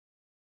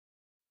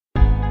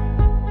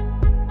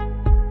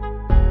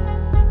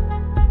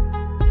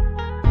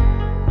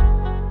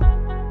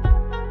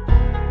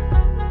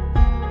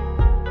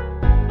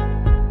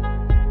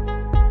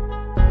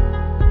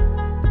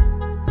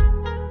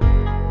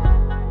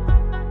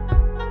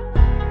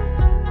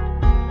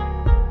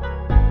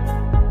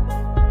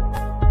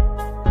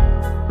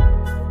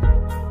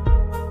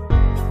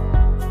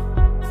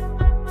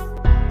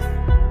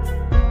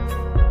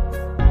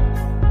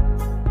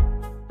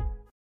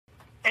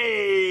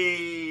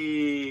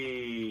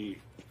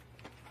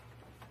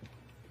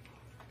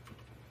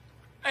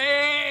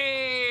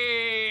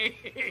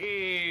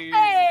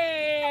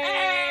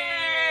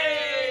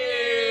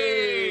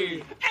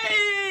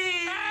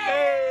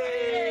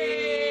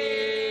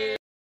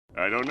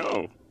I don't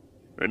know.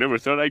 I never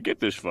thought I'd get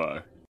this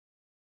far.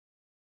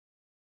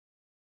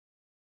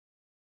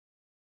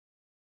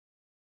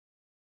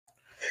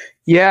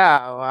 Yeah,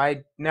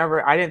 I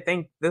didn't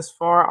think this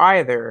far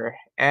either.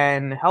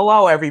 And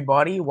hello,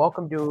 everybody.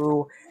 Welcome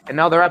to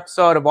another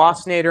episode of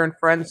Austinator and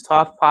Friends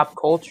Talk Pop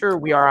Culture.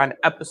 We are on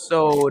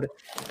episode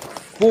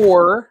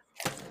 4.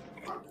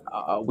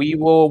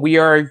 We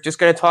are just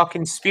going to talk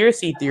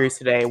conspiracy theories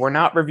today. We're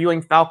not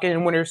reviewing Falcon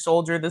and Winter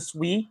Soldier this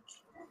week.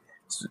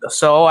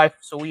 So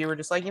we were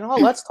just like,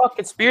 let's talk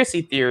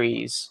conspiracy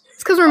theories.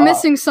 It's because we're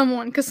missing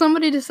someone, because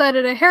somebody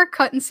decided a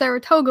haircut in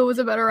Saratoga was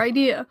a better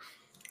idea.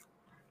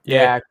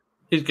 Yeah.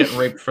 He's getting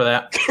raped for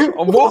that.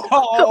 Whoa!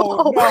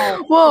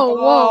 No.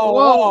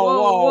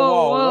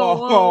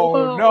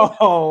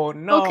 Whoa!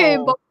 No! Okay,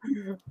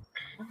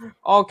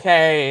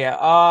 okay.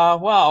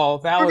 Well,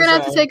 that we're was. Gonna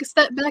have to take a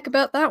step back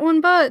about that one,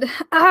 bud.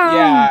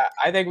 Yeah,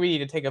 I think we need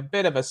to take a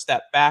bit of a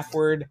step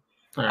backward.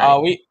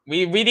 Right.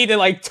 We need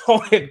to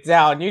tone it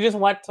down. You just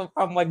went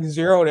from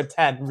 0 to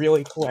 10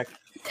 really quick.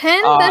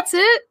 10? That's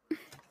it?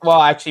 Well,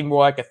 actually,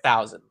 more like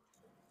 1,000.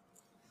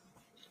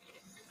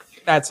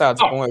 That sounds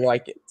more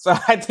like it. So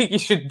I think you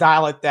should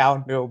dial it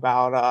down to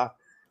about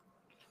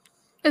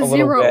a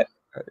 0. Bit.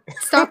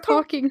 Stop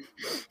talking.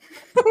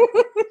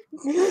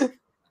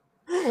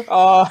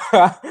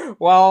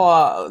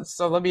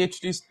 So let me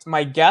introduce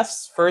my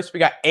guests. First, we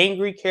got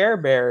Angry Care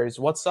Bears.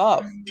 What's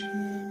up?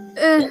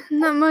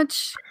 Not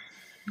much.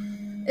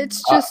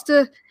 It's just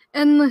a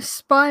endless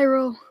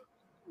spiral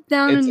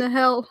down into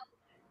hell,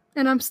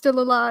 and I'm still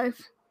alive.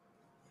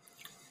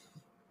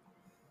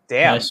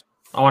 Damn. Nice.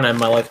 I want to end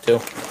my life too.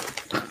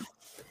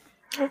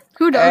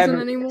 Who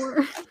doesn't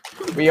anymore?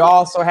 We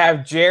also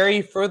have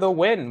Jerry for the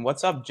win.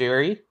 What's up,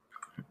 Jerry?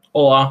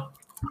 Hola.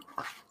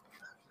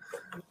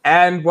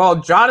 And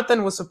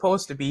Jonathan was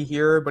supposed to be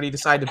here, but he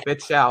decided to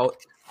bitch out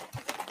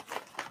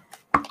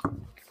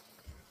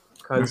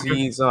because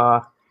he's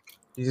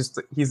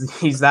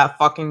that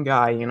fucking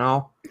guy,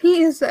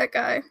 He is that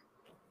guy.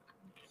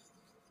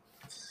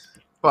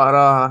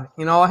 But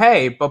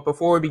hey, but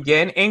before we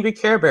begin, Angry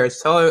Care Bears,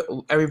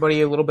 tell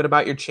everybody a little bit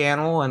about your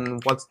channel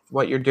and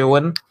what you're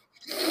doing.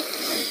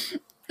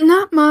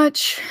 Not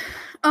much.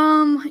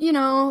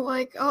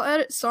 I'll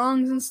edit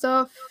songs and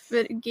stuff,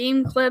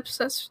 game clips,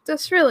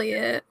 that's really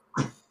it.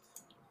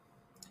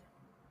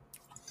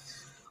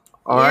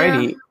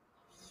 Alrighty. Yeah.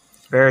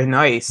 Very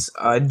nice.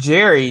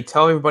 Jerry,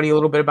 tell everybody a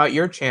little bit about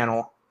your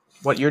channel.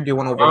 What you're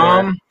doing over there.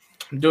 I'm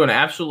doing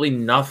absolutely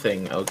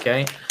nothing,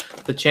 okay?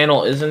 The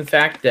channel is in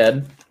fact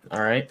dead.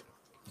 Alright.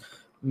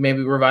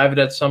 Maybe revive it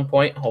at some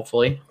point,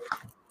 hopefully.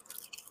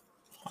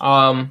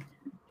 I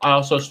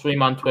also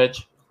stream on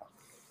Twitch.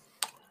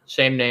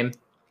 Same name.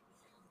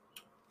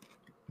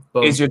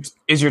 Boom.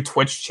 Is your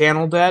Twitch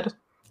channel dead?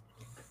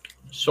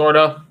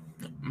 Sorta.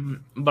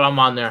 But I'm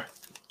on there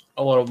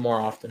a little more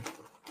often.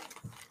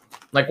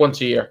 Like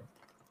once a year.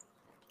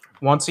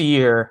 Once a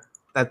year.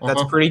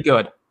 That's pretty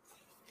good.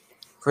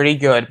 Pretty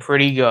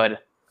good.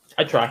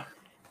 I try.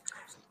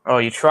 Oh,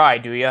 you try,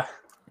 do you?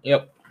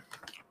 Yep.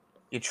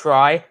 You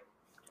try?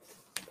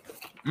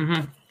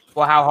 Mm-hmm.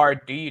 Well, how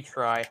hard do you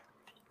try?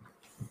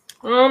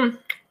 I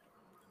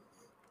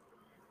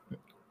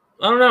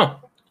don't know.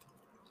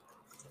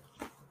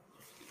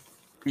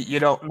 You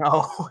don't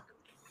know?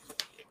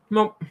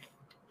 Nope.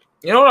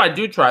 You know what I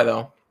do try,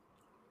 though?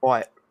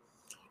 What?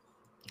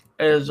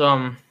 Is,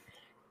 I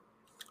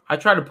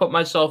try to put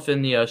myself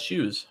in the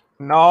shoes.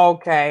 No,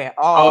 okay.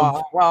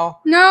 Oh,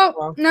 well.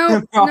 No.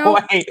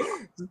 Wait.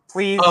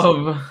 Please.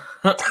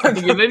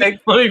 Let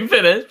me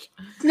finish.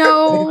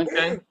 No.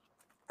 Okay.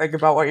 Think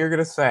about what you're going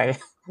to say.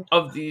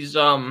 Of these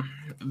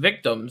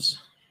victims.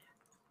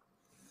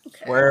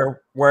 Okay.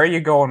 Where are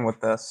you going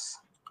with this?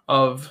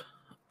 Of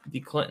the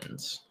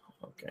Clintons.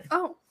 Okay.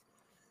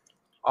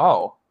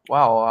 Oh,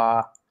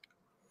 well,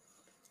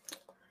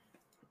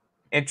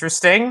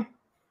 interesting.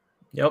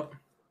 Yep.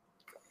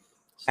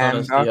 And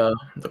as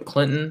the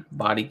Clinton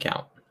body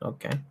count.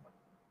 Okay.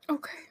 And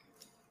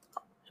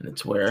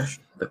it's where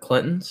the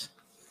Clintons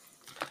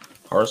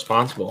are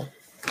responsible.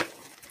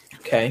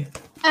 Okay.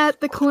 At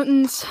the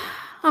Clintons.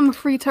 I'm a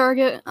free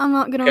target. I'm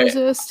not gonna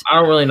resist. I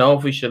don't really know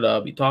if we should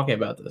be talking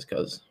about this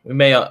because we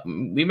may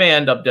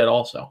end up dead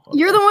also. Okay.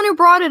 You're the one who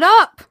brought it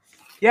up.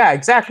 Yeah,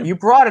 exactly. You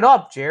brought it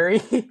up,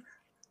 Jerry.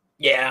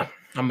 Yeah,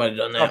 I might have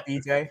done that. What's up,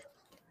 BJ?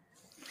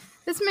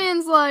 This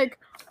man's like,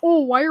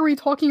 oh, why are we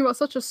talking about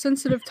such a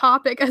sensitive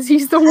topic? As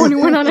he's the one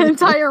who went on an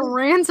entire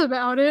rant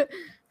about it.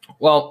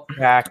 Well,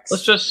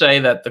 let's just say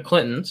that the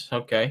Clintons,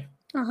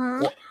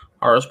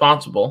 are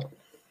responsible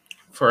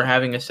for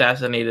having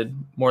assassinated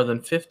more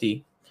than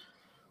 50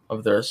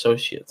 of their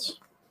associates.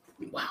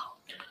 Wow.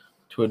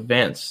 To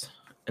advance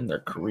in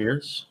their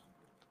careers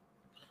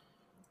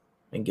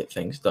and get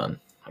things done.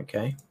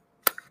 Okay.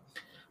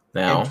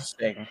 Now.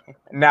 Interesting.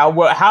 Now,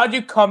 how'd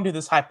you come to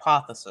this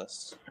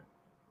hypothesis?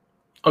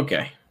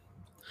 Okay.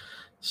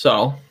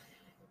 So,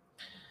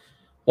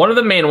 one of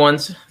the main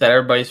ones that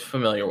everybody's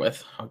familiar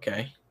with,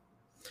 okay,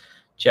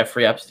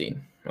 Jeffrey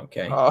Epstein,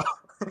 okay.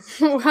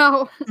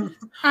 Wow.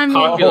 I mean,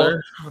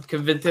 Popular,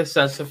 convicted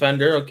sex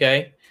offender.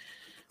 Okay,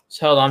 he's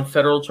held on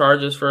federal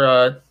charges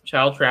for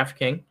child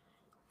trafficking,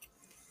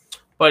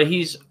 but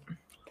he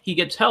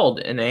gets held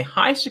in a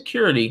high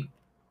security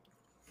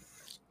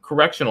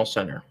correctional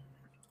center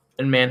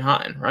in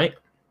Manhattan, right?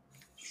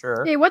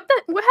 Sure. hey, what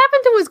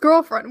happened to his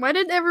girlfriend? Why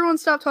did everyone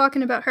stop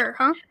talking about her,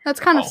 huh? That's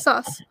kind of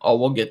sus. Oh,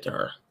 we'll get to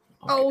her.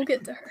 Okay. Oh, we'll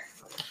get to her.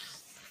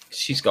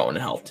 She's going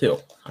to hell too.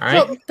 All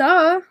right. Well,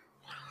 duh.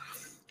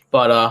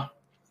 But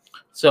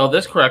so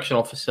this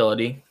correctional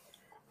facility,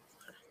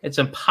 it's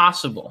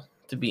impossible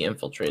to be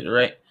infiltrated,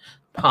 right?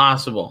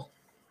 Possible.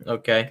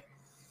 Okay.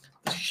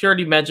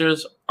 Security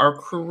measures are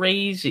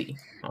crazy.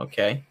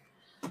 Okay.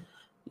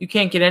 You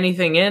can't get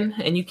anything in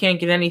and you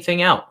can't get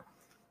anything out.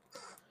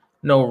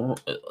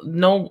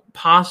 No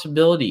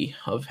possibility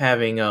of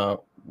having a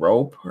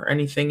rope or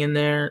anything in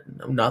there.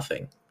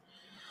 Nothing.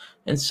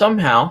 And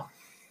somehow,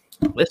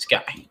 this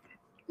guy,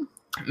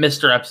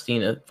 Mr.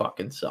 Epstein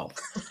fucking self,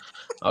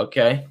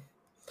 okay,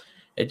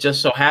 it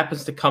just so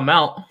happens to come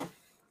out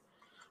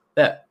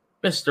that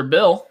Mr.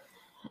 Bill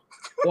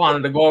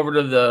wanted to go over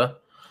to the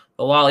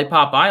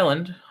Lollipop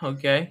Island,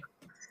 okay,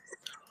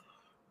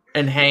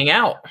 and hang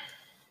out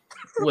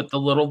with the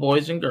little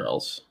boys and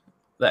girls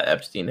that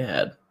Epstein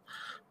had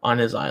on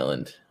his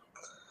island.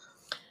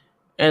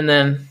 And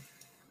then,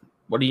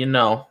 what do you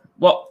know?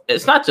 Well,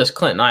 it's not just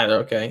Clinton either,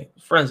 okay?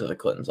 Friends of the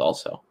Clintons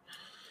also.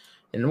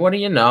 And what do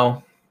you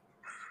know?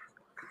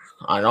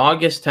 On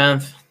August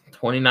 10th,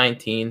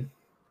 2019,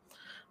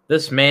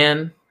 this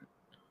man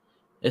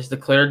is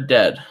declared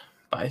dead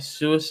by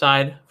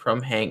suicide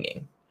from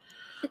hanging.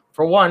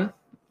 For one,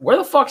 where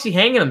the fuck's he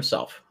hanging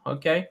himself,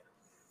 okay?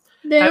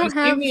 Have you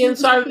seen the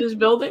inside of his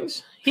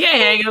buildings? He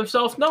ain't hanging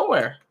himself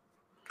nowhere.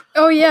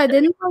 Oh yeah,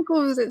 didn't what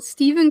was it,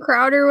 Steven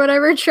Crowder or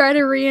whatever try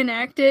to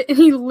reenact it, and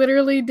he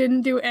literally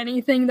didn't do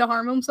anything to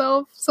harm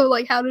himself. So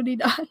like, how did he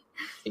die?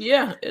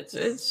 Yeah, it's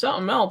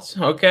something else,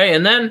 okay?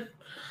 And then,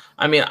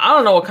 I mean, I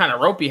don't know what kind of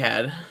rope he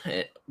had,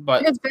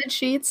 but His bed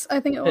sheets,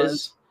 I think it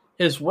was.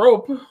 His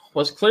rope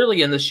was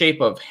clearly in the shape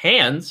of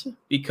hands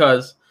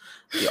because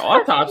the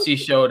autopsy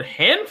showed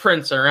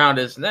handprints around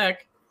his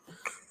neck.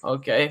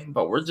 Okay,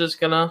 but we're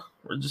just gonna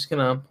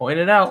point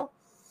it out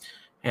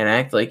and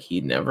act like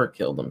he never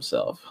killed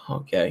himself,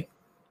 okay?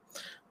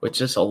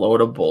 Which is a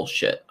load of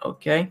bullshit,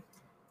 okay?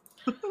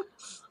 Well,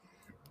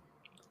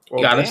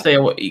 you gotta damn. stay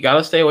away. You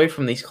gotta stay away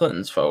from these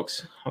Clintons,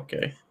 folks.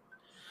 Okay,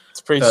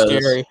 It's pretty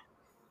scary.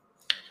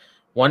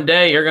 One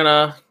day you're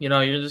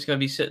just gonna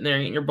be sitting there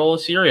eating your bowl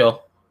of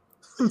cereal,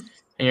 and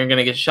you're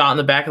gonna get shot in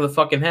the back of the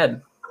fucking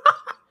head.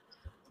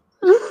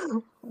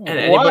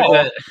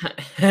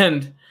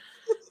 And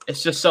it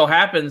just so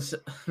happens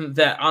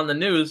that on the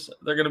news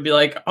they're gonna be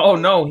like, "Oh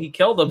no, he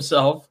killed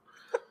himself.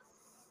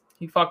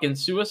 He fucking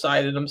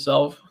suicided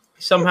himself.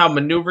 He somehow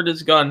maneuvered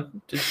his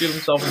gun to shoot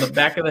himself in the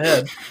back of the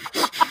head."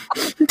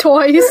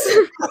 Twice.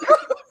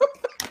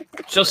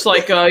 Just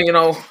like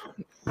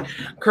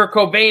Kurt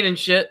Cobain and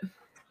shit.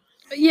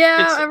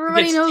 Yeah,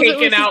 everybody knows it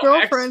was his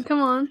girlfriend.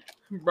 Come on.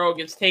 Bro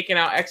gets taken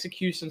out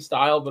execution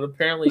style, but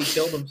apparently he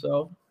killed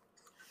himself.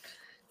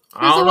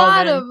 There's a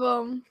lot of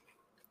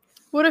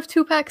what if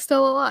Tupac's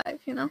still alive,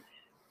 you know?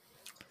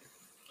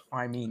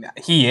 I mean,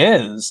 he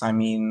is. I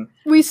mean,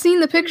 we've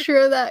seen the picture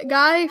of that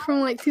guy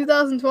from like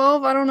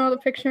 2012. I don't know the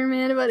picture,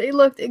 man, but it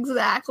looked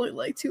exactly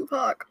like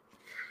Tupac.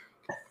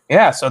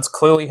 yeah, so it's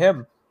clearly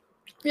him.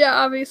 Yeah,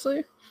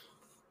 obviously.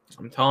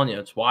 I'm telling you,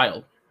 it's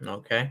wild.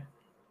 Okay.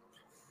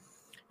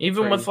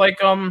 Even Crazy. with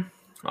like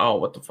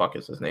what the fuck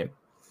is his name?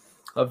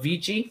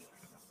 Avicii,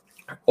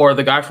 or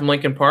the guy from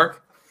Linkin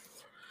Park.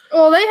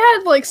 Well, they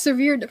had like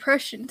severe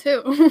depression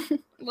too.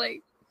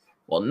 Like,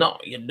 well, no,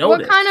 you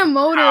notice what kind of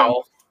motive?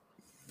 How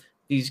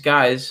these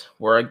guys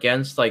were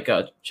against like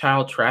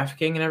child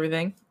trafficking and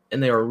everything,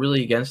 and they were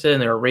really against it,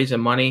 and they were raising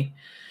money.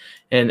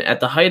 And at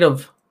the height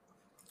of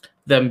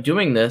them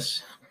doing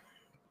this,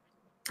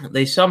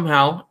 they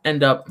somehow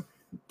end up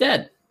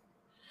dead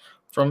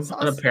from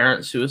an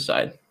apparent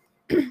suicide.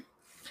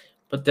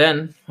 But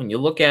then when you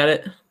look at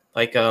it,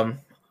 like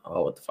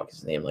what the fuck is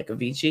his name? Like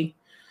Avicii,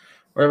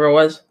 whatever it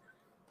was.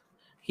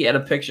 He had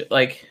a picture,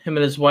 like him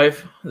and his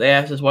wife. They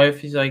asked his wife,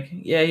 he's like,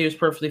 yeah, he was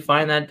perfectly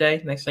fine that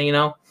day. Next thing you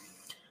know,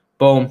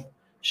 boom,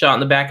 shot in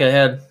the back of the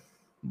head.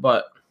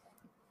 But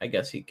I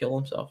guess he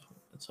killed himself.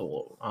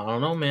 So I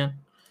don't know, man.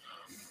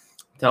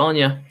 I'm telling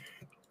you,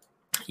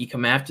 you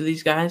come after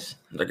these guys,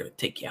 they're gonna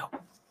take you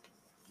out.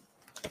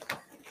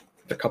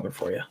 They're coming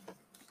for you.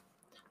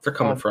 They're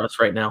coming for us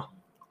right now.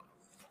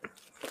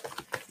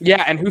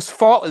 Yeah, and whose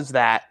fault is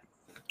that?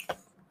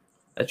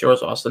 That's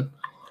yours, Austin.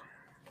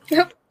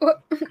 Yep.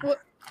 What?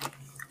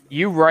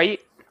 You right?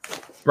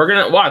 We're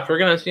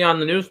gonna see on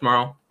the news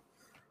tomorrow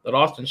that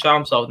Austin shot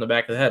himself in the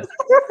back of the head.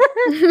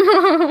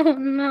 Oh,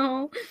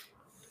 no.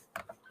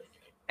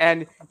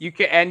 And you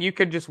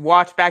could just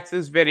watch back to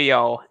this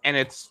video, and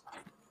it's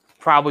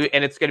going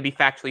to be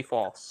factually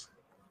false.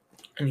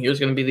 And here's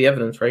gonna be the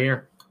evidence right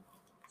here.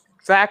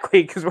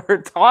 Exactly, because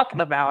we're talking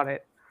about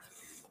it.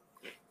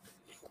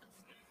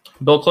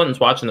 Bill Clinton's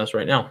watching this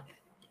right now.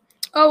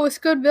 Oh, it's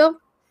good, Bill.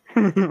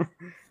 EJ's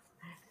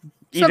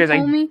Sup,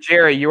 like, homie?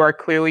 Jerry, you are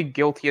clearly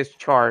guilty as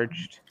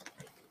charged.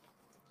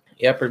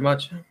 Yeah, pretty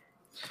much.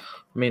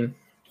 I mean,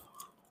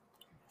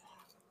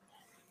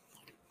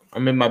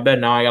 I'm in my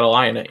bed now. I gotta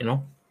lie in it, you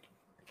know.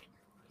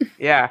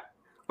 Yeah,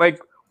 like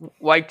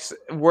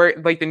where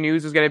like the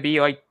news is gonna be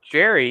like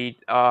Jerry,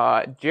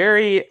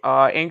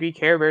 Angry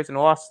Care Bears in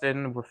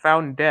Austin were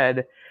found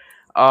dead,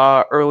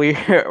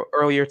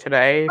 earlier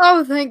today.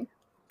 Oh, thank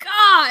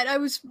God! I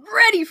was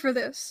ready for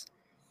this.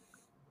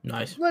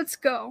 Nice. Let's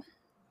go.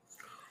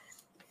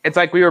 It's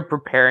like we were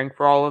preparing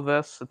for all of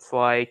this. It's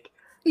like,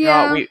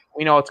 Yeah.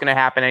 we know what's gonna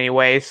happen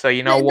anyway. So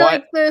you know what?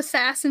 Like the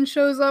assassin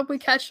shows up, we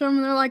catch them,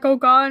 and they're like, "Oh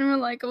God!" And we're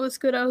like, "Oh, it's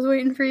good. I was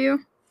waiting for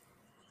you."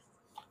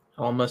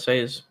 All I'm gonna say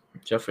is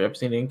Jeffrey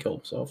Epstein didn't kill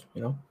himself,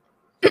 you know.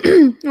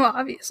 Well,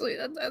 obviously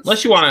that's.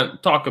 Unless you want to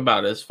talk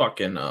about his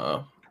fucking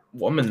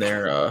woman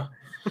there,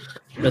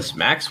 Miss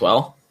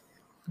Maxwell.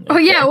 Oh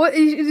yeah, what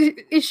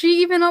is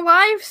she even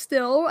alive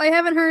still? I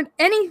haven't heard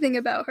anything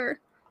about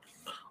her.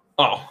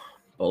 Oh,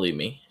 believe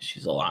me,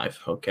 she's alive.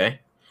 Okay.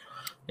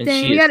 And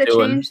Dang, she you is gotta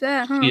doing, change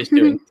that, huh? She is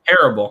doing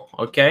terrible.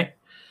 Okay.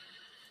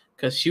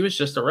 Because she was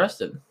just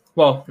arrested.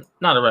 Well,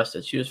 not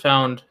arrested. She was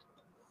found.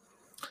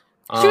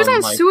 She was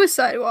on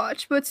suicide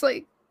watch, but it's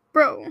like,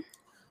 bro.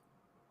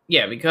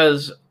 Yeah,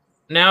 because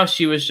now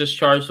she was just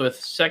charged with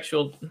sex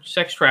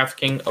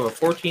trafficking of a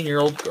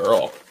 14-year-old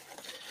girl.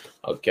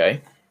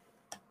 Okay.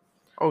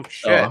 Oh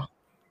shit!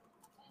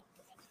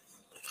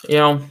 You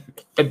know,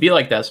 it'd be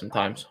like that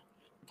sometimes.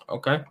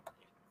 Okay.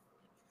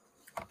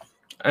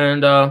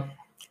 And all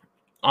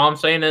I'm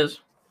saying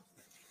is,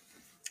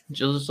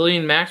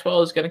 Ghislaine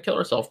Maxwell is gonna kill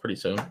herself pretty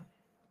soon.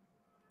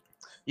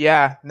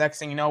 Yeah. Next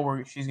thing you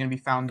know, she's gonna be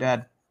found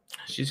dead.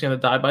 She's gonna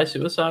die by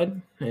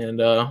suicide, and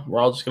we're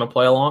all just gonna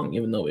play along,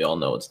 even though we all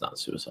know it's not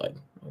suicide.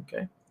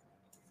 Okay.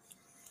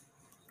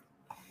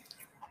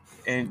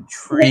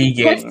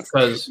 Intriguing.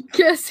 Because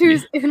Guess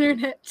whose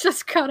internet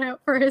just cut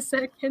out for a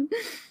second?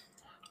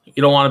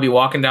 you don't want to be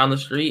walking down the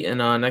street, and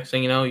next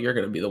thing you know, you're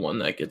gonna be the one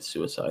that gets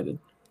suicided.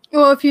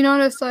 Well, if you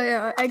notice,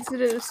 I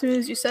exited as soon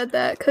as you said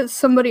that because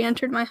somebody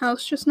entered my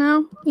house just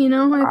now. You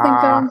know,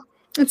 I think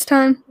it's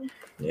time.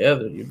 Yeah,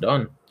 you're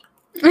done.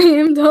 I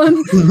am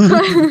done.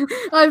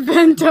 I've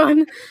been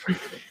done.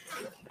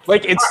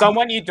 Like it's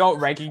someone you don't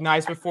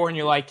recognize before, and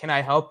you're like, "Can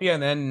I help you?"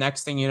 And then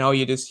next thing you know,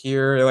 you just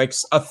hear like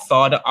a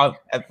thud of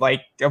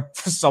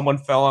someone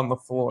fell on the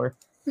floor.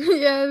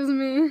 Yeah, it was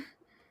me.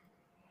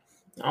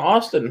 Now,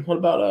 Austin, what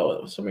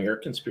about some of your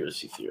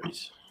conspiracy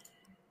theories?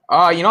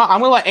 I'm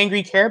gonna let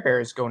Angry Care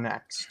Bears go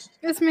next.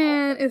 This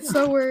man is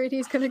so worried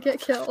he's gonna get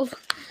killed.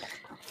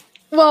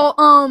 Well,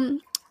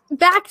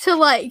 back to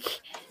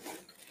like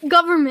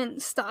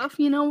government stuff,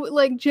 you know,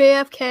 like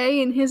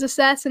JFK and his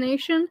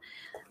assassination.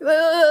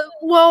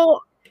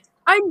 Well,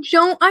 I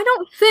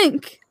don't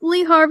think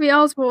Lee Harvey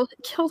Oswald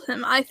killed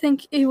him. I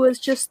think it was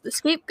just the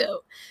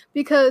scapegoat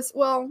because,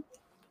 well,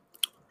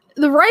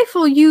 the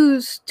rifle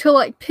used to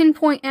like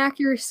pinpoint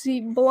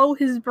accuracy blow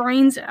his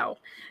brains out.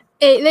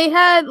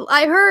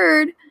 I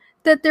heard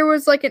that there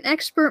was like an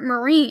expert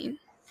Marine,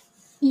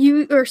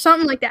 or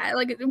something like that.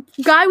 Like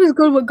a guy was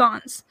good with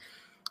guns.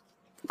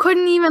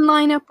 Couldn't even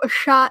line up a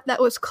shot that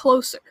was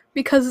closer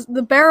because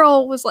the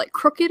barrel was like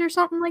crooked or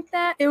something like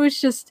that. It was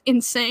just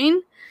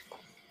insane.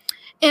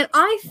 And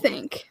I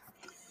think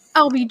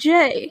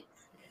LBJ,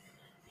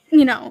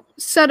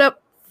 set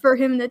up for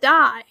him to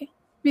die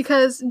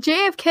because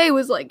JFK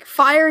was like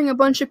firing a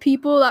bunch of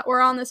people that were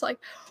on this like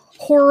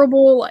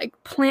horrible like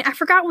plan. I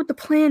forgot what the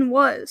plan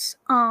was.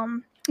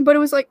 But it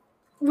was like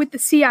with the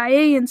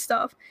CIA and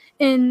stuff.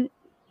 And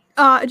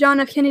John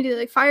F. Kennedy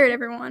like fired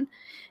everyone.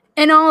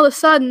 And all of a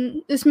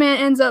sudden, this man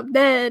ends up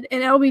dead,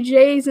 and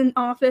LBJ's in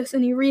office,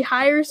 and he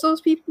rehires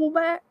those people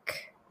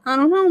back. I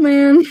don't know,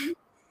 man.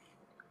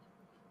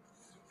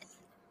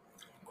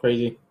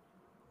 Crazy.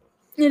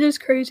 It is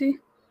crazy.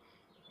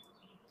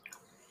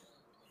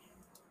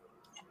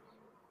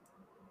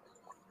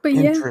 But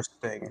yeah.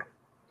 Interesting.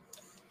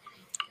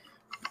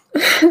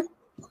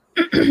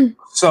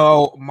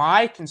 So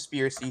my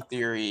conspiracy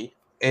theory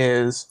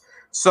is,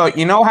 so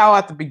you know how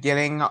at the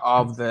beginning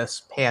of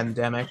this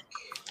pandemic,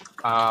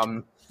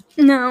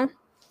 No.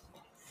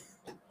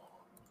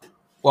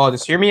 Well,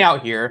 just hear me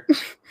out here.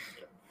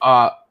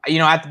 At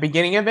the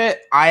beginning of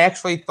it, I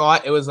actually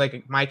thought it was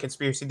like my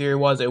conspiracy theory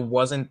was it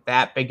wasn't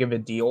that big of a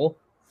deal,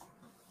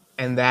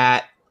 and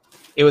that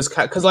it was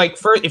because like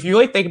if you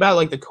really think about it,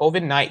 like the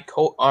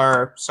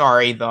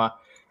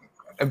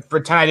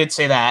pretend I did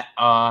say that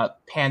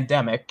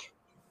pandemic,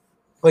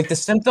 like the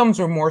symptoms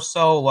were more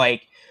so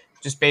like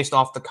just based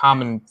off the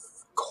common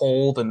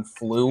cold and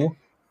flu.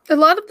 A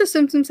lot of the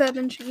symptoms have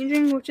been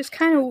changing, which is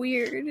kind of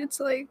weird. It's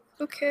like,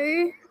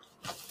 okay.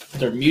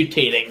 They're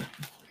mutating.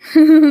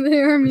 They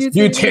are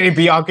mutating. Mutating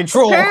beyond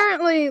control.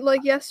 Apparently,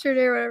 like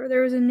yesterday or whatever,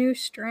 there was a new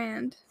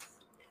strand.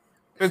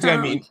 There's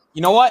gonna be,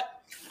 you know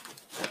what?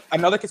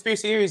 Another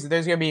conspiracy theory is that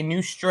there's gonna be a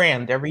new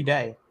strand every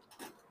day.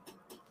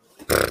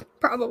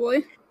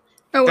 Probably.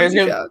 I wouldn't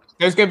be shocked.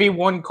 There's gonna be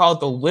one called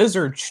the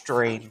lizard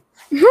strain.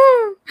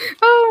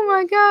 Oh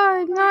my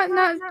god,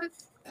 not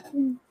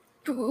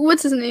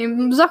what's his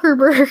name?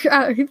 Zuckerberg.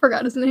 I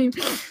forgot his name.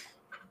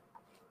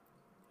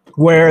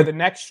 Where the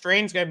next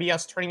strain's gonna be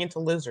us turning into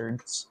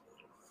lizards.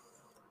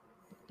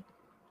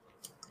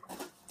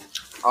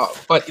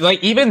 But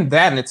like even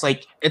then, it's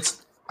like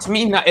it's to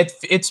me not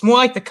it's more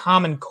like the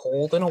common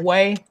cold in a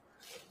way.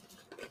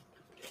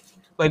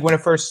 Like when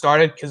it first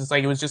started, because it's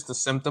like it was just the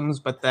symptoms,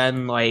 but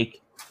then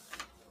like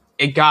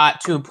it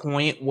got to a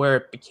point where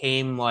it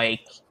became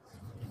like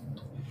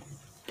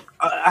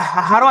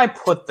how do I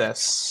put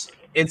this?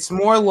 It's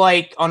more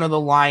like under the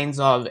lines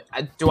of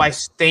do I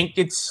think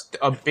it's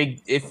a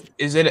big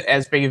is it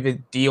as big of a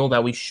deal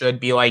that we should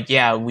be like,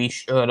 yeah, we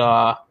should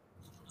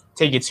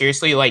take it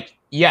seriously? Like,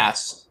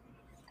 yes,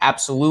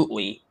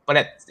 absolutely. But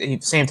at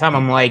the same time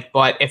I'm like,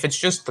 but if it's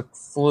just the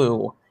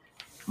flu,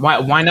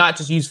 why not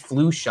just use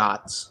flu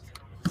shots?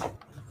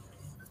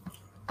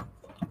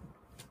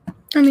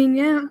 I mean,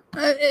 yeah.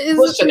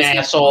 Listen,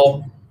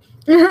 asshole.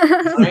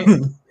 Right?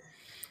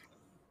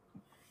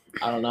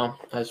 I don't know.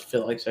 I just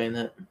feel like saying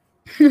that.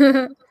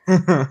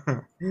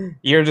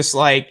 You're just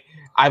like,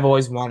 I've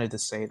always wanted to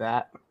say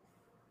that.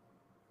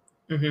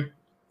 Mm-hmm.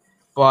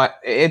 But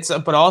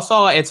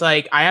also it's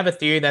like I have a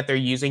theory that they're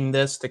using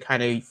this to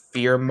kind of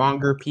fear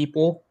monger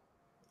people.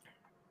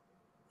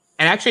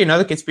 And actually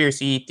another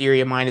conspiracy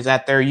theory of mine is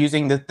that they're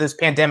using this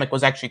pandemic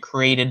was actually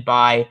created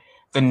by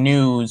the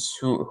news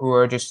who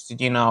are just,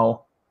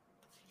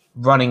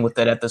 running with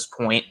it at this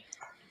point.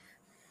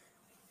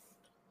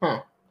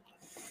 Huh.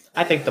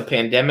 I think the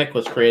pandemic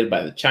was created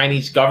by the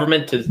Chinese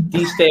government to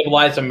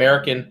destabilize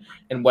American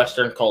and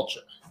Western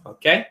culture.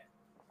 Okay?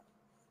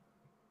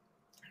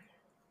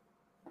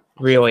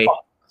 Really?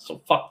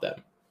 So fuck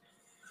them.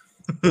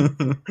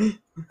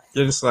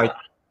 You're just like,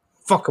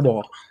 fuck them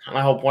all. And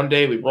I hope one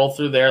day we roll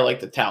through there like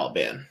the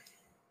Taliban.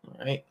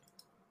 All right?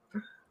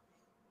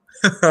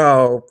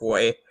 Oh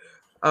boy.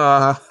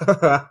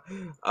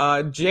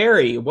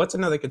 Jerry, what's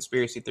another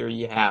conspiracy theory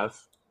you have?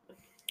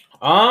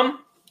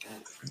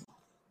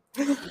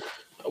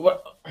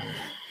 What?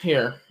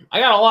 Here, I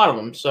got a lot of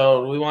them.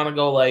 So we want to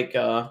go like,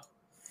 I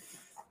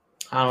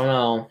don't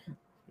know,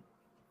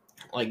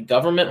 like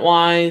government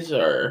wise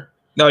or?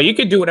 No, you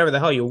could do whatever the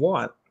hell you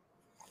want.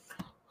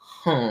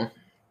 I'm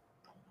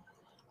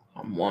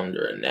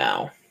wondering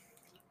now.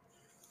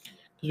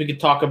 Because we could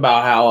talk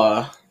about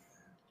how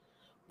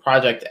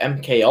Project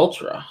MK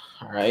Ultra.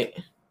 All right.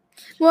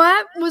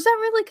 What was that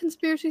really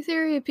conspiracy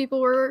theory that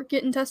people were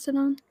getting tested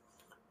on?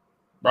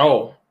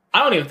 Bro, I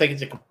don't even think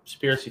it's a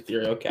conspiracy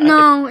theory. Okay.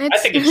 No, I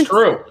think it's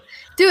true.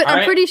 Dude, All I'm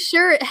right? pretty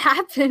sure it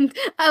happened.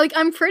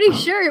 I'm pretty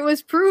sure it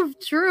was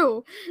proved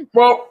true.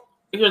 Well,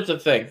 here's the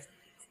thing.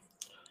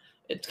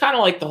 It's kind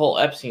of like the whole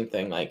Epstein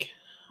thing. Like,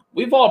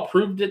 we've all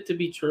proved it to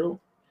be true,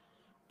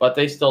 but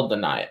they still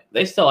deny it.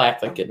 They still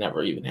act like it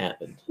never even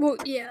happened. Well,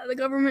 yeah, the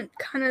government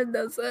kind of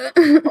does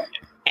that.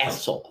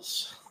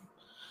 Assholes.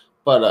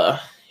 But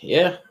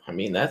yeah, I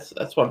mean that's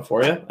one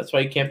for you. That's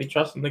why you can't be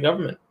trusting the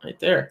government, right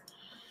there.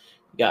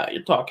 Yeah,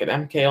 you're talking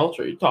MK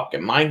Ultra. You're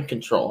talking mind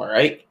control. All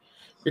right.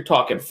 You're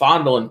talking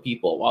fondling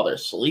people while they're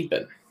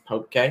sleeping.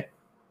 Okay.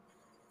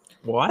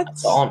 What?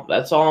 That's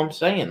all I'm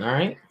saying. All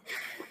right.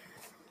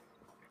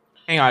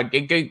 Hang on.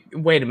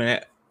 Wait a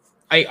minute.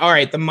 All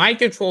right, the mind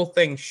control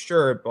thing,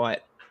 sure,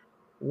 but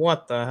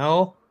what the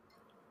hell?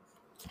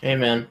 Hey,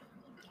 man.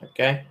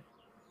 Okay.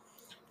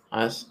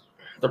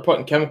 They're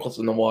putting chemicals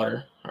in the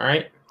water. All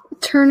right.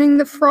 Turning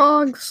the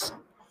frogs.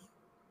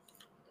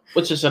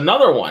 Which is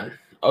another one.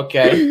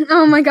 Okay.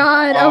 Oh my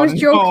god, I was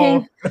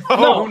joking.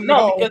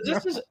 No,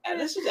 because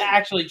this is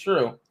actually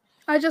true.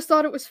 I just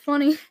thought it was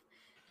funny.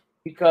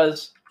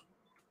 Because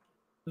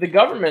the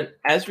government,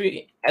 as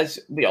we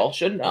all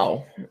should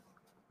know,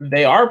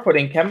 they are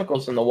putting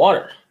chemicals in the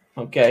water.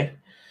 Okay.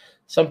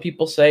 Some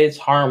people say it's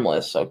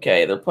harmless.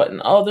 Okay. They're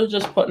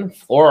just putting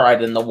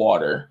fluoride in the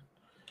water.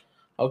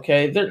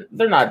 Okay. They're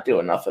not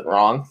doing nothing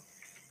wrong.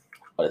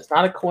 But it's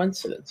not a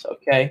coincidence.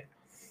 Okay.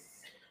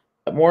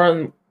 More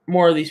and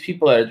more of these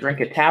people that are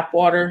drinking tap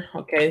water,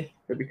 okay,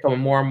 they're becoming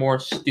more and more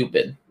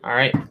stupid. All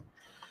right.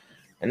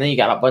 And then you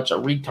got a bunch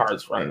of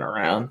retards running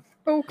around.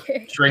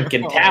 Okay.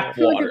 Drinking tap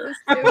water.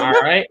 All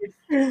right.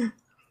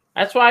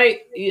 That's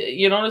why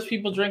you notice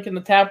people drinking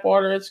the tap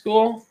water at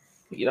school.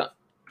 You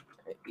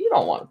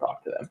don't want to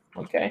talk to them.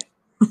 Okay.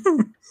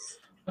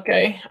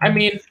 Okay. I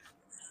mean,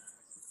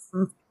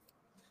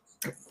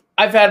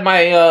 I've had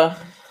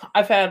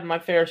my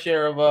fair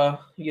share of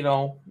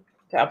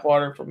tap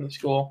water from the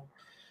school.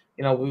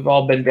 We've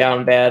all been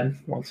down bad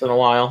once in a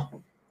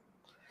while.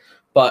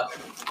 But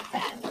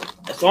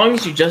as long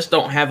as you just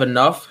don't have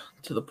enough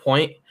to the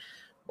point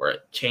where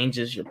it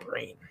changes your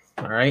brain,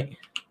 all right?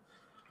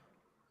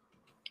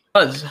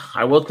 Because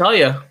I will tell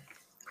you,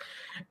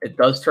 it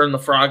does turn the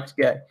frogs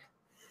gay.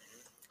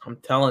 I'm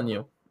telling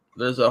you,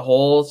 there's a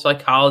whole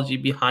psychology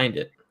behind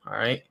it, all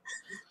right?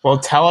 Well,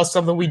 tell us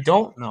something we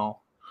don't know.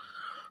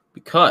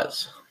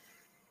 Because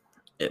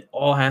it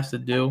all has to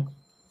do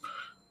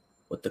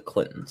with the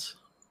Clintons,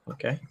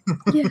 okay?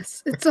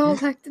 Yes, it's all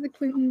back to the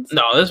Clintons.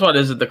 No, this one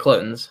isn't the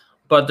Clintons,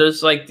 But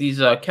there's like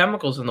these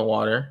chemicals in the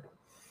water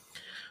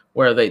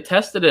where they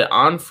tested it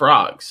on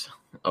frogs,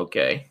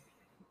 okay?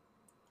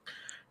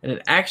 And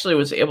it actually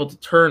was able to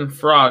turn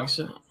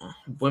frogs,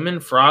 women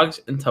frogs,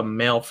 into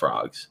male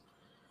frogs.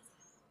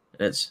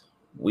 And it's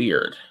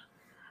weird.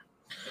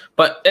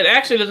 But it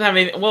actually doesn't have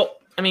anything. Well,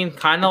 I mean,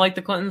 kind of like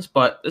the Clintons,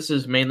 but this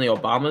is mainly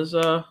Obama's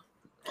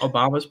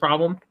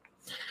problem.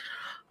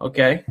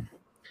 Okay,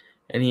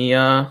 and he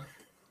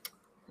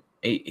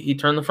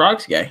turned the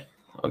frogs gay.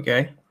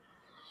 Okay,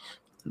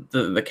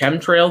 the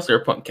chemtrails,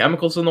 they're putting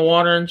chemicals in the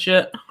water and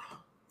shit,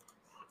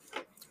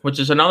 which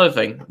is another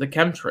thing. The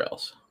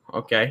chemtrails.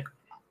 Okay.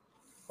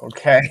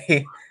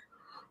 Okay.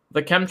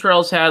 The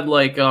chemtrails had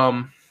like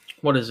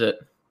what is it?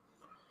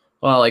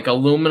 Well, like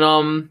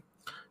aluminum,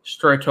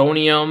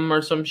 stratonium,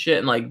 or some shit,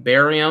 and like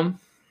barium,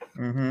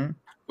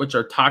 which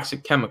are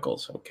toxic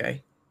chemicals.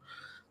 Okay,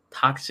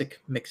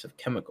 toxic mix of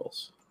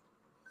chemicals,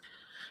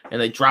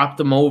 and they dropped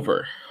them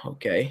over.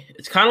 Okay,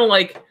 it's kind of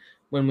like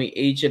when we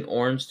Agent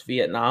Oranged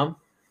Vietnam,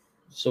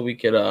 so we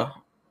could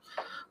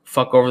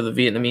fuck over the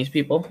Vietnamese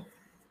people,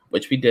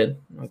 which we did.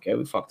 Okay,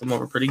 we fucked them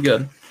over pretty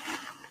good,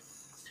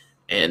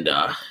 and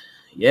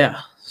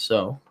yeah,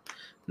 so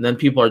and then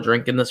people are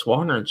drinking this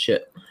water and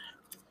shit.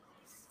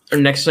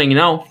 And next thing you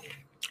know,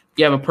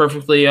 you have a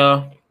perfectly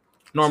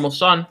normal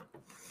son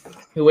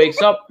who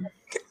wakes up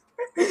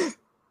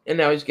and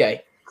now he's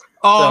gay.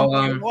 Oh,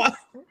 So, what?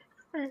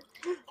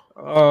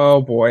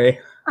 Oh boy.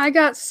 I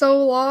got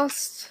so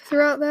lost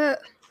throughout that.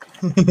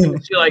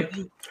 See, like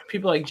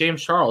people like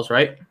James Charles,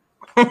 right?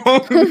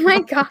 Oh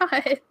my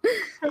god.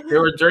 They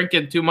were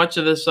drinking too much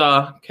of this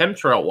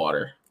chemtrail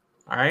water.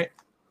 All right,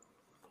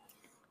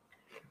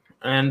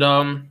 and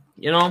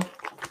you know,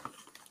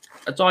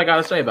 that's all I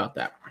gotta say about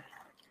that.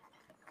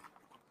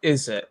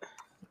 Is it?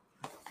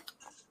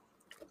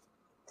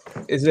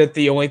 Is it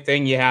the only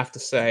thing you have to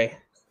say?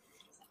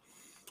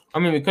 I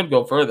mean, we could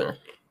go further.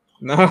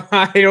 No,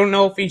 I don't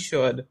know if he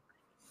should.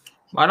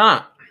 Why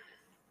not?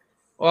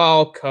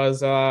 Well,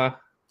 cause I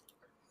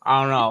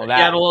don't know You that.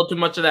 had a little too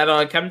much of that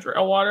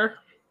chemtrail water.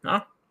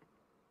 No.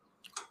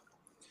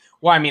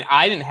 Well, I mean,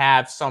 I didn't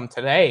have some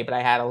today, but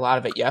I had a lot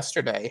of it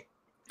yesterday.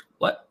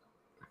 What?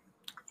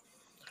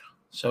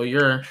 So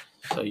you're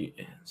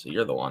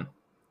the one.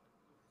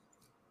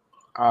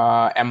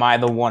 Am I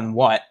the one?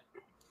 What?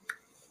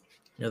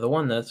 You're the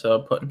one that's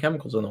putting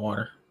chemicals in the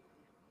water.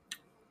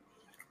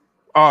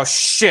 Oh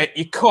shit!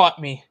 You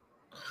caught me.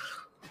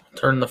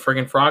 Turning the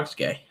friggin' frogs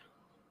gay.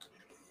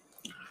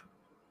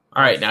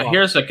 All right, now fuck.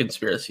 here's a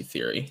conspiracy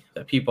theory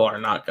that people are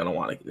not going to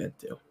want to get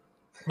into.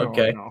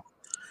 Okay. Oh, no.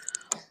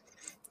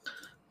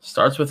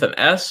 Starts with an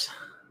S.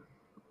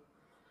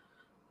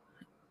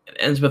 It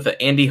ends with an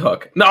Andy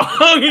Hook. No,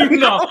 no,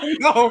 No,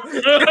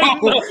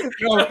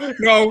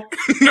 no,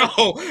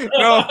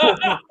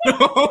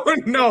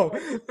 no.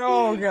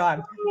 Oh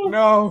god,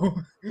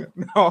 no.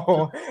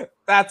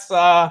 That's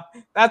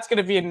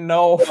gonna be a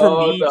no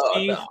for me.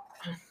 Chief. No.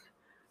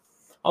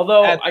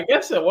 Although I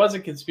guess it was a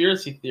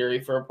conspiracy theory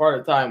for a part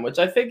of time, which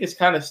I think is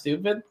kind of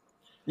stupid.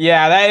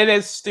 Yeah, that it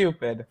is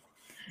stupid.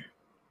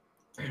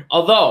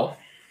 Although,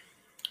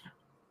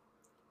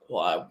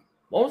 well, I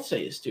won't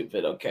say it's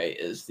stupid. Okay,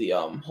 is the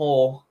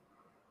whole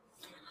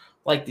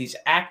like these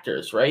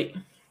actors, right?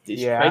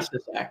 These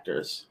crisis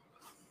actors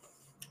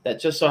that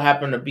just so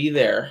happen to be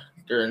there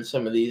during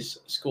some of these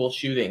school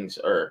shootings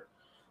or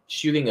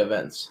shooting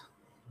events.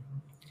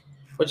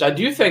 Which I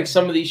do think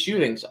some of these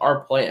shootings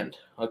are planned.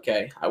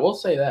 Okay, I will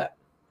say that.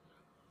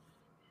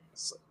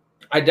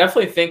 I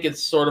definitely think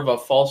it's sort of a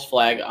false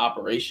flag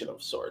operation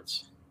of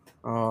sorts.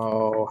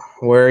 Oh,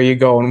 where are you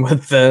going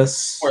with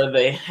this? Where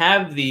they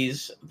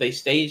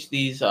stage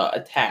these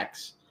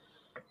attacks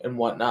and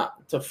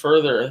whatnot to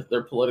further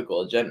their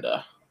political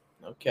agenda.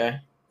 Okay,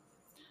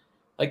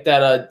 like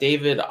that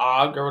David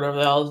Ogg or whatever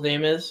the hell his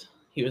name is.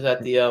 He was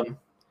at the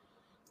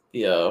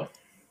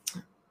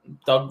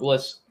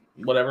Douglas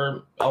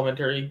whatever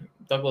elementary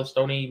Douglas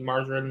Stony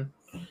Margarine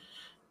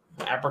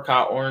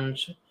Apricot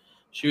Orange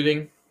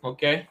shooting.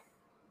 Okay,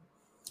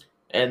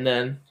 and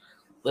then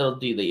little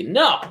do they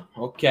know,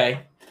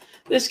 okay,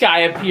 this guy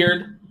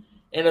appeared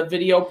in a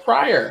video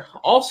prior,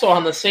 also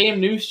on the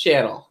same news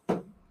channel,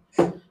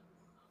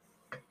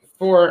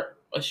 for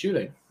a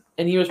shooting,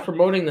 and he was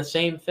promoting the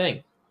same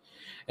thing.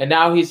 And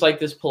now he's like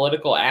this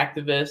political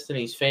activist, and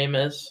he's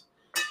famous,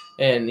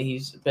 and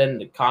he's been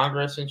to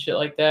Congress and shit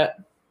like that.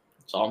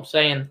 That's all I'm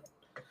saying.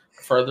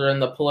 Furthering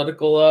the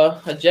political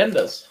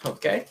agendas,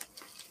 okay?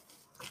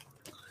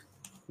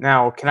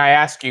 Now, can I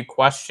ask you a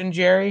question,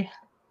 Jerry?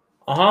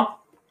 Uh-huh.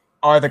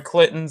 Are the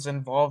Clintons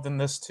involved in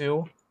this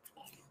too?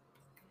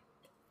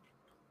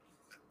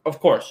 Of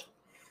course.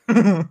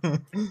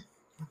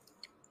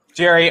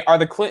 Jerry, are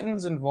the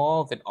Clintons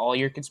involved in all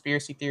your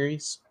conspiracy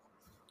theories?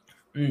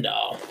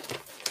 No.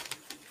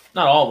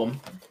 Not all of them.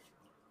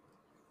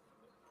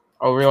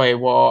 Oh, really?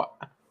 Well,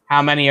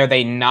 how many are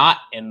they not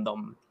in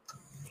them?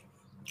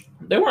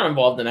 They weren't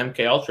involved in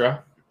MK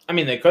Ultra. I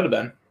mean, they could have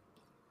been.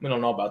 We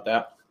don't know about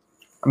that.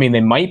 I mean,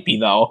 they might be,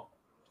 though.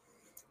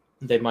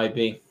 They might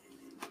be.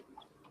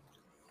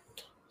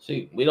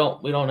 See, we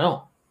don't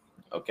know.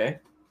 Okay.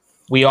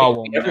 We all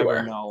will never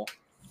Everywhere. know.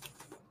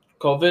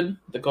 The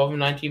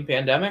COVID-19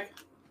 pandemic,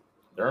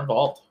 they're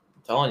involved.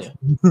 I'm telling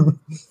you.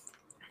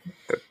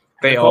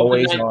 They The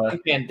always COVID-19 are.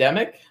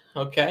 pandemic,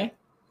 okay?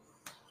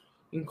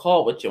 You can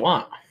call it what you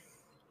want.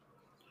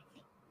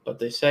 But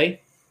they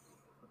say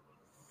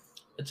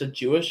it's a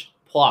Jewish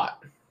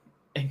plot,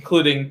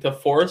 including to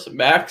force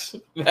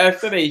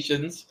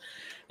vaccinations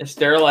and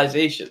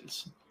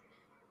sterilizations.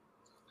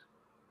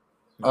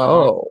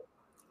 Oh.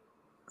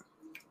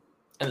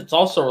 And it's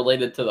also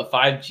related to the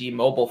 5G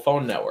mobile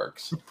phone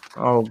networks.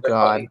 Oh,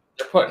 God.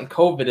 They're putting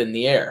COVID in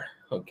the air,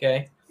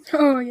 okay?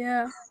 Oh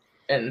yeah.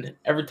 And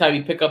every time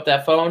you pick up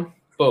that phone,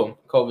 boom,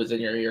 COVID's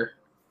in your ear.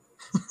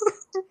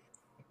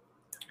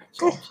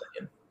 That's all I'm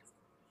saying.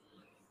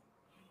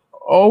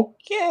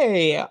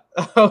 Okay.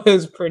 That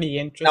was pretty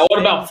interesting. Now, what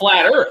about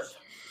flat Earth?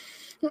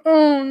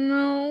 Oh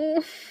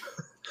no.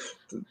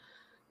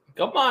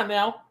 Come on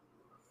now.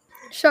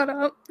 Shut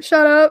up.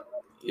 Shut up.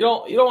 You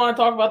don't want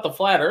to talk about the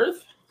flat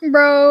Earth?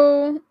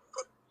 Bro.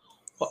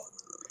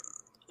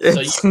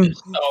 So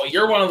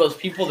you're one of those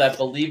people that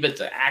believe it's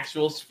an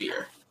actual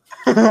sphere.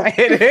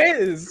 It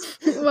is.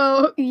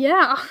 Well,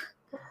 yeah.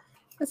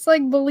 It's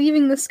like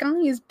believing the sky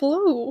is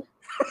blue.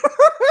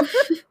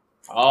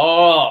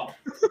 Oh,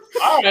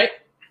 all right.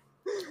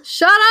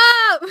 Shut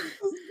up!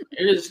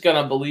 You're just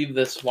gonna believe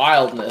this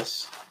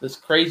wildness, this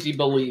crazy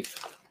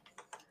belief.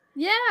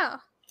 Yeah.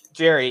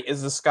 Jerry,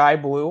 is the sky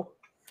blue?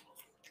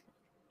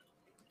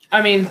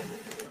 I mean,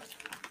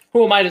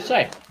 who am I to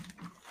say?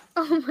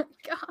 Oh my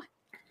god.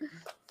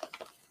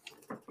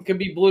 It could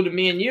be blue to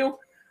me and you,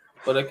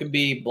 but it could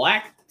be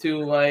black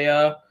to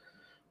a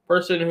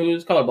person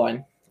who's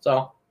colorblind.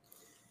 So,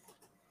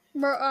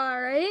 Bro,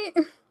 alright.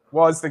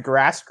 Was the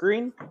grass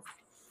green?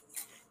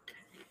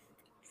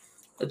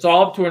 it's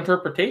all up to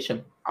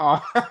interpretation.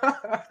 Oh,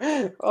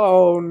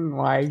 oh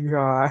my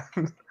God.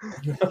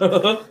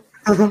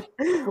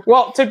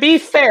 Well, to be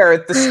fair,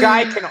 the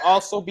sky can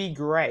also be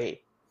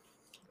gray.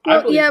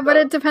 Well, yeah, but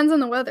it depends on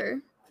the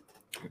weather.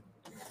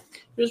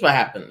 Here's what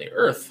happened. The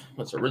Earth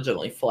was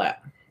originally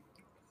flat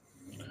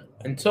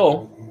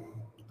until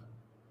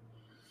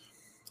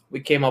we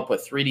came up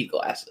with 3D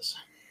glasses.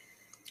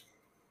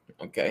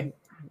 Okay.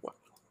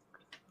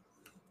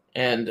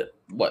 And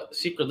what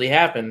secretly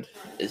happened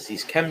is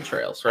these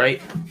chemtrails,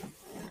 right?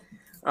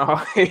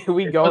 Oh, here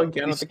we go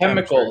again with These the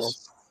chemicals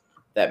chemicals.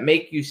 that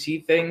make you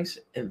see things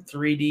in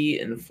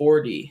 3D and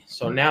 4D.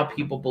 So now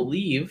people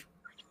believe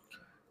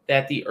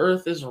that the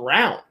Earth is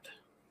round,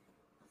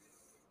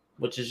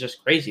 which is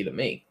just crazy to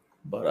me.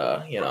 But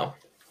I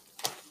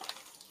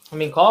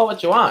mean, call it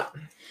what you want,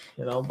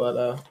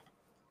 but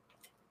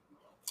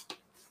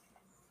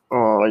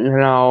Oh,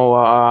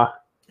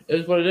 it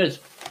is what it is.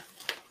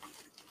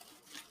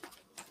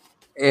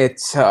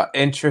 it's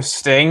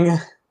interesting.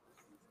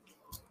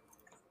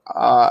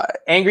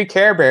 Angry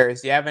Care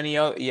Bears. You have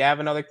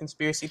another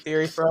conspiracy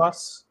theory for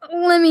us?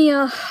 Let me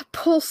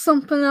pull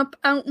something up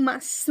out my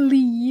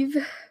sleeve.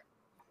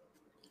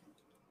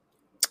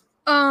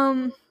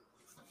 I'm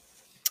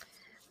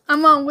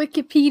on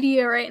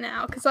Wikipedia right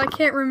now because I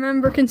can't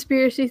remember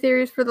conspiracy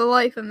theories for the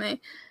life of me.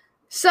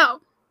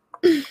 So,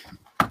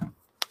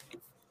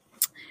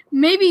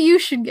 maybe you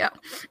should go.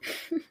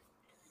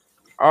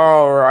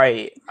 All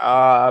right.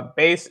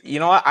 You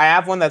know what? I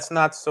have one that's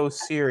not so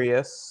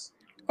serious.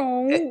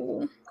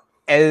 Oh.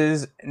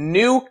 Is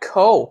New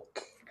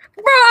Coke.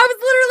 Bro, I was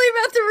literally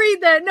about to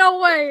read that. No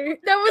way.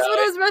 That was what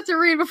I was about to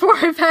read before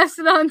I passed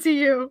it on to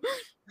you.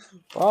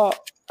 Well,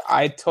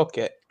 I took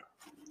it.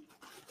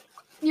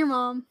 Your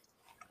mom.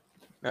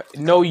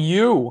 No,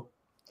 you.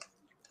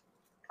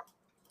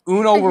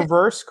 Uno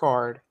reverse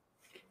card.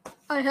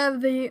 I have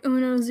the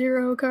Uno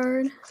Zero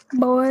card,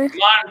 boy. Come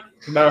on,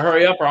 you better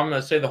hurry up, or I'm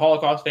gonna say the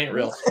Holocaust ain't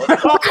real.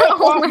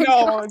 Oh my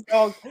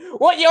no.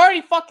 What? You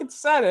already fucking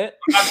said it.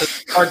 I'm about to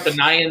start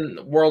denying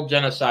world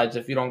genocides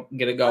if you don't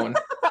get it going.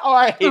 All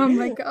right. Oh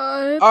my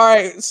god. All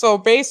right. So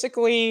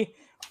basically,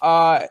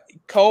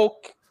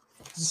 Coke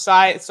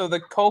decided. So the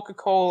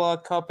Coca-Cola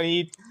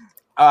company,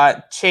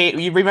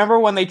 you remember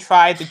when they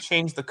tried to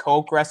change the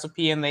Coke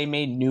recipe and they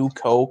made New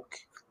Coke?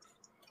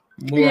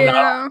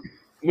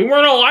 We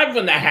weren't alive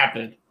when that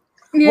happened.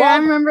 Yeah, Well, I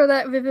remember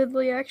that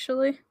vividly,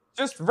 actually.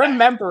 Just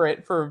remember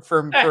it for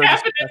That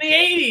happened in the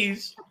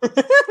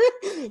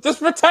 80s. Just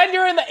pretend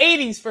you're in the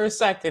 80s for a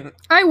second.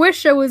 I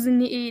wish I was in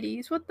the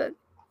 80s. What the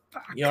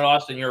fuck? You know,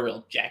 Austin, you're a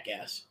real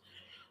jackass.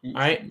 All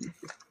right?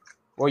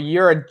 Well,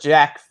 you're a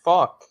jack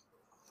fuck.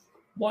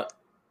 What?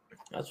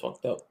 That's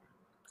fucked up.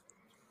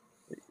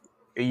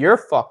 You're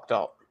fucked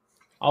up.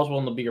 I was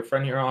willing to be your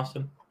friend here,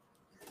 Austin.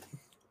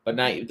 But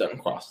now you've done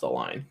crossed the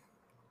line.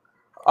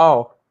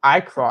 Oh, I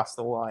crossed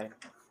the line.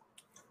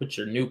 With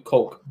your New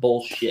Coke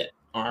bullshit.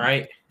 All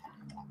right?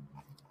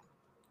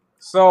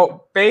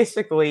 So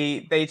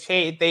basically,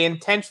 they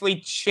intentionally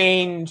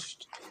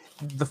changed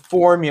the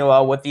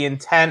formula with the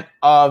intent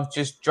of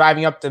just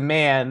driving up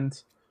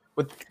demand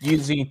with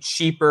using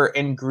cheaper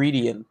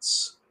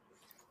ingredients.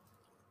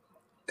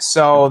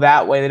 so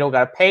that way they don't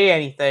gotta pay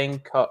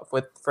anything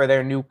for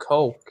their new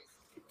Coke.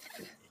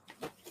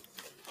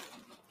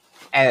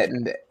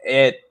 And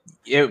it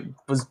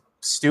was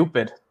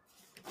stupid.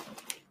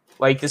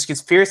 Like, this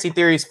conspiracy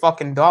theory is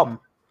fucking dumb.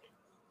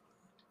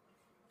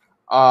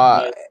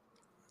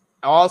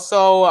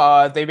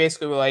 Also, they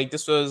basically were like,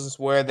 this was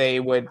where they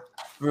would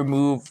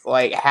remove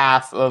like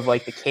half of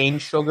like the cane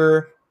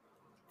sugar,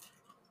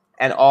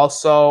 and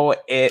also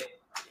it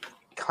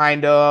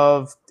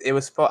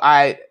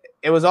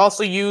was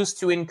also used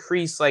to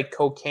increase like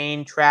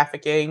cocaine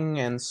trafficking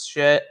and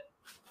shit.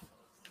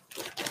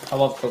 I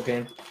love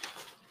cocaine.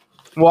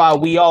 Well,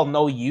 we all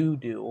know you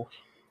do.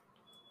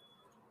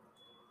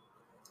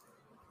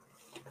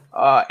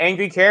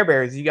 Angry Care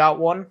Bears, you got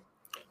one?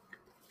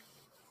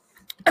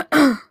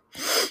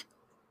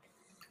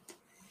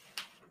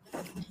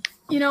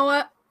 You know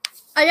what?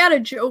 I got a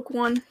joke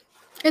one.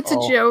 It's a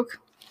joke.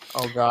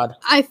 Oh God.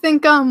 I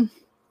think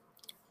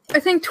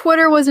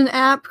Twitter was an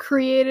app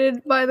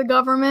created by the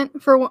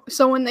government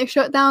so when they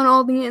shut down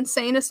all the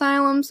insane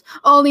asylums,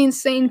 all the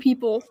insane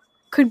people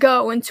could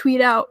go and tweet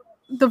out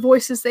the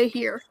voices they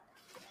hear.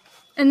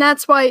 And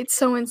that's why it's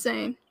so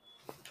insane.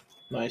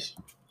 Nice.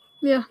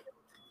 Yeah.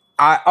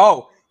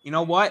 You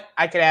know what?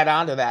 I could add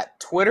on to that.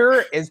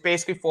 Twitter is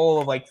basically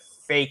full of like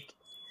fake,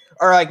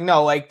 or like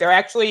no, like they're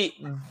actually.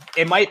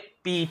 It might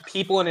be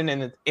people in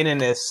an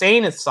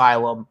insane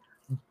asylum,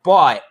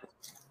 but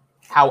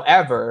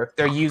however,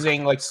 they're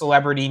using like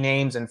celebrity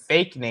names and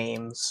fake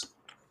names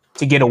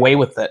to get away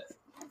with it.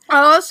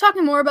 I was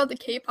talking more about the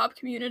K-pop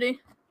community.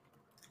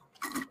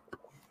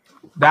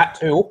 That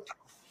too.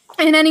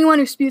 And anyone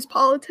who spews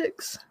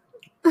politics.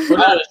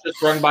 Twitter is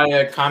just run by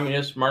a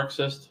communist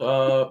Marxist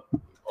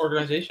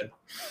organization.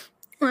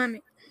 I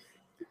mean,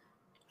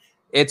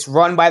 it's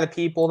run by the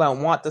people that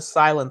want to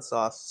silence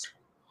us.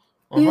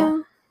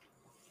 Yeah.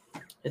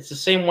 It's the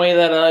same way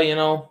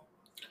that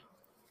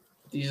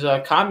these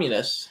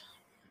communists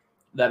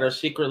that are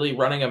secretly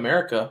running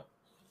America,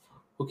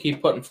 who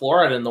keep putting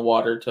fluoride in the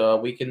water to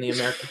weaken the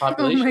American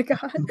population. Oh my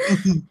God.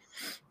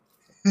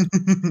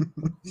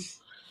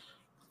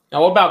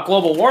 Now, what about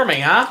global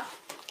warming, huh? What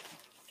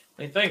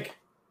do you think?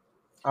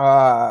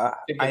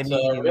 Think it's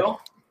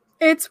real?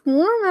 It's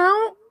warm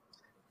out.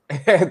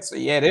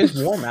 It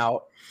is warm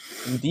out,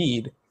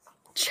 indeed.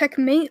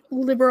 Checkmate,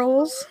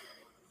 liberals.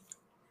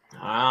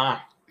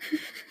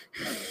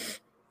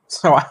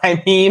 So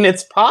I mean,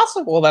 it's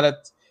possible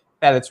that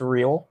it's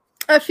real.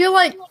 I feel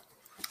like,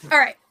 all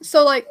right.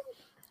 So like,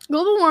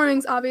 global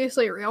warming's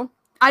obviously real.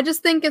 I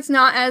just think it's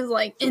not as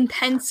like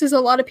intense as a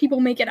lot of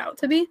people make it out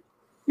to be,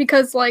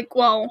 because like,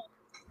 well,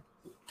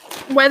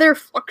 weather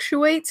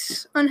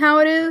fluctuates on how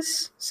it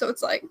is. So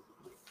it's like,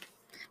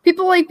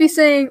 people like be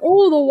saying,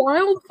 "Oh, the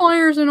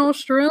wildfires in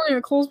Australia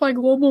are caused by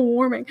global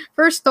warming."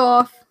 First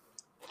off,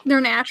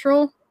 they're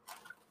natural.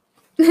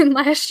 And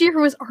last year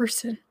was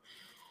arson.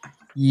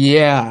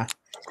 Yeah.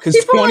 Because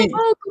People are like,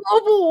 "Oh,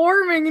 global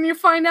warming," and you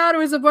find out it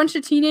was a bunch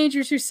of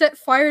teenagers who set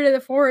fire to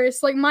the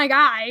forest. Like, my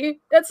guy,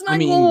 that's not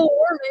global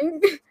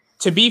warming.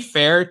 To be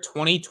fair,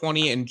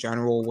 2020 in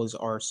general was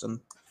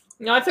arson.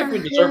 No, I think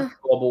we deserve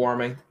global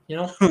warming.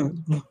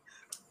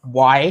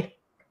 Why?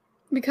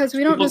 Because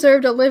we don't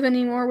deserve to live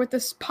anymore with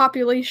this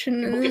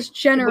population and this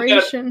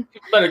generation.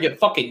 People better get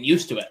fucking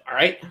used to it, all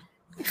right?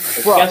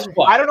 Bro, guess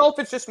what? I don't know if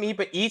it's just me,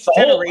 but each the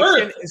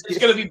generation is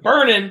going to be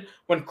burning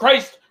when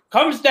Christ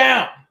comes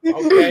down,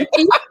 okay?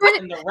 And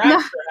the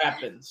rapture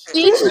happens.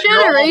 Each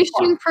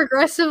generation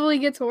progressively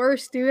gets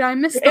worse, dude. I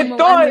miss the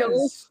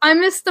millennials. I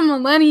miss the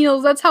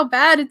millennials. That's how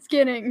bad it's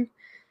getting.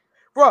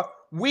 Bro,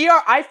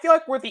 I feel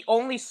like we're the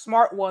only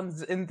smart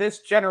ones in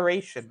this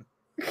generation.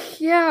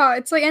 Yeah,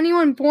 it's like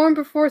anyone born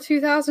before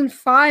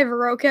 2005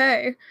 are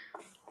okay.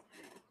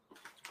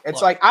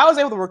 It's like, I was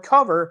able to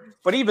recover,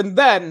 but even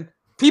then,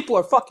 people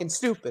are fucking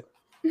stupid.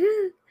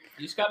 You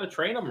just got to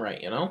train them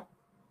right,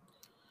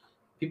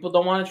 People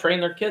don't want to train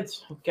their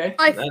kids, okay?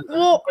 You're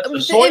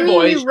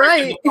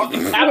right.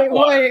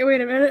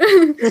 Wait a minute.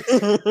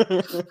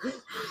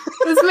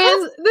 This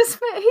man,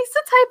 he's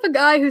the type of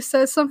guy who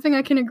says something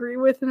I can agree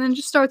with and then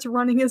just starts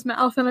running his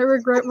mouth, and I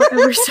regret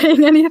ever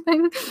saying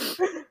anything.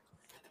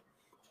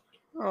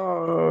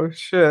 Oh,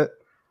 shit.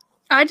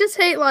 I just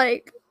hate,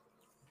 like,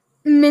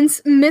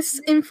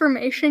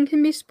 misinformation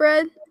can be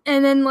spread,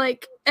 and then,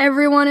 like,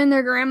 everyone and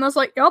their grandma's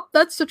like, yup,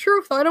 that's the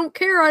truth. I don't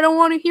care. I don't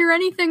want to hear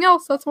anything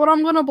else. That's what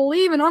I'm going to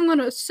believe, and I'm going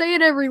to say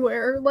it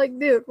everywhere. Like,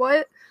 dude,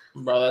 what?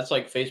 Bro, that's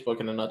like Facebook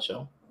in a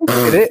nutshell.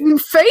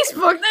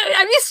 Facebook?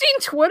 Have you seen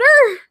Twitter?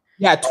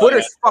 Yeah,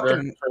 Twitter's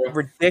fucking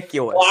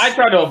ridiculous. Well, I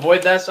try to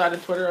avoid that side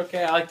of Twitter,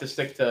 okay? I like to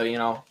stick to,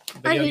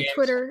 I hate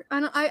Twitter.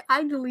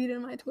 I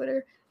deleted my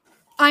Twitter.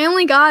 I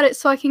only got it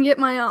so I can get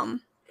my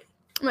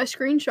my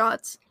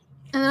screenshots.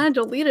 And then I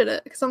deleted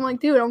it because I'm like,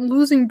 dude, I'm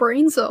losing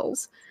brain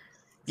cells.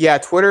 Yeah,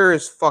 Twitter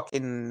is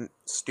fucking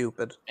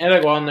stupid. And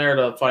I go on there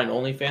to find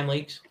OnlyFans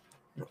leaks.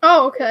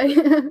 Oh, okay.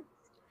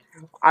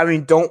 I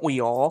mean, don't we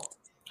all?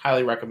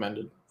 Highly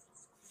recommended.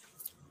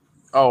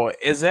 Oh,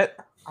 is it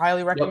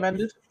highly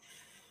recommended?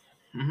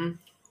 Yep. Mm-hmm.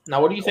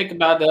 Now, what do you think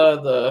about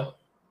the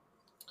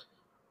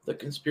the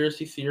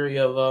conspiracy theory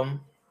of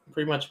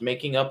pretty much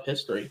making up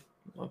history.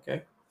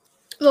 Okay.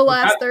 The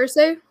last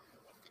Thursday?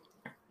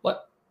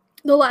 What?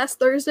 The last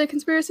Thursday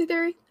conspiracy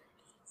theory?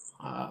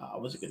 I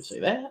wasn't gonna say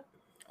that.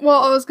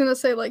 Well, I was gonna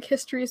say like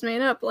history is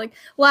made up. Like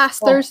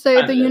last Well, Thursday,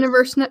 kinda the is.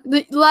 universe.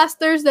 Last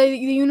Thursday, the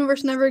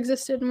universe never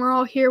existed, and we're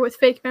all here with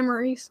fake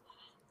memories.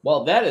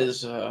 Well, that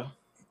is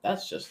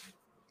that's just.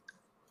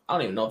 I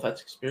don't even know if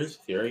that's conspiracy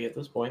theory at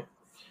this point.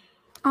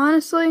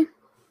 Honestly,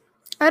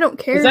 I don't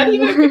care. Is that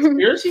even a anymore.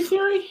 conspiracy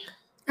theory?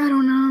 I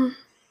don't know.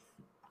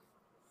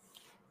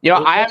 You know,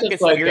 Or is I that have a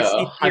just like conspiracy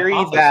a theory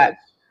hypothesis?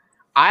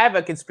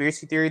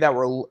 that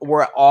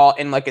we're all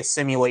in like a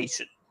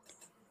simulation,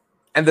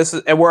 and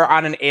we're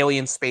on an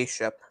alien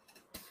spaceship.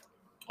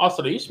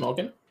 Also, are you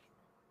smoking?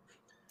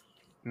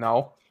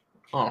 No,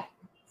 Oh,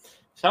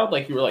 sounded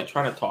like you were like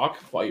trying to talk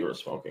while you were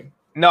smoking.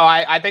 no,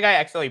 I think I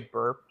actually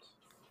burped.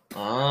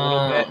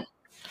 little bit.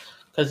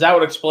 Because that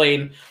would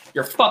explain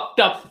your fucked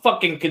up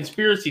fucking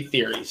conspiracy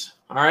theories.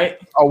 All right?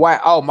 Oh, why?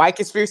 Oh, my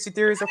conspiracy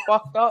theories are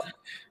fucked up.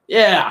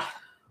 Yeah,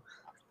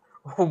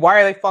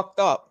 Why are they fucked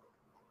up?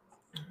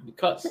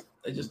 because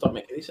they just don't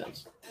make any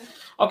sense.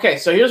 Okay,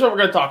 so here's what we're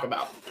gonna talk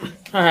about.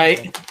 All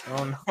right,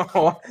 Oh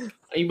no.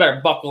 you better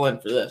buckle in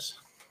for this.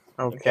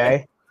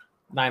 Okay.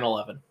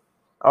 9/11.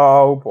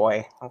 Oh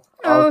boy.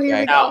 Oh, here we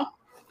Okay. go.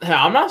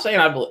 Now, I'm not saying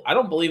I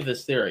don't believe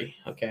this theory.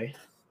 Okay,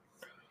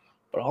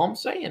 but all I'm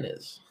saying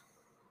is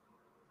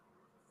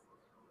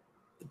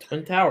the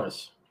Twin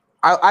Towers.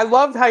 I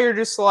loved how you're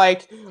just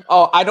like,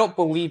 oh, I don't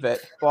believe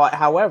it, but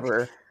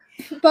however,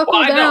 Buckle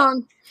Well, I know.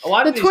 down. A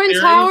lot The of these Twin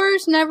theories,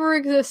 Towers never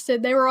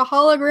existed. They were a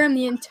hologram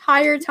the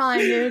entire time,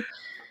 dude.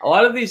 a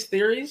lot of these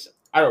theories,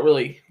 I don't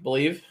really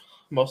believe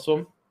most of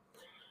them,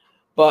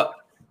 but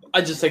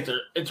I just think they're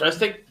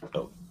interesting.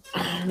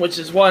 Which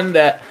is one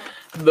that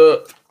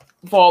the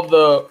fall of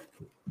the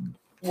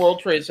World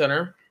Trade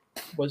Center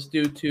was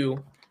due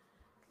to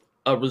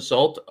a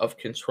result of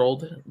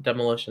controlled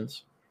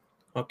demolitions.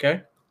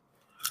 Okay.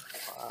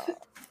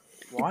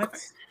 what?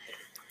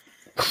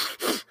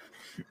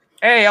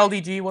 Hey,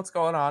 LDG, what's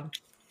going on?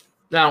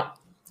 Now,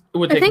 it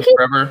would I take me think he-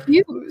 forever.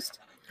 Confused.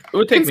 It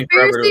would take me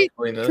forever to Conspiracy-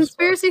 explain this.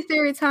 Conspiracy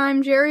theory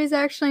time. Jerry's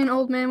actually an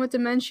old man with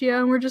dementia,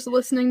 and we're just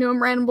listening to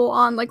him ramble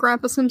on like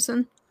Grandpa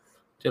Simpson.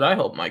 Dude, I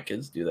hope my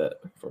kids do that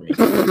for me.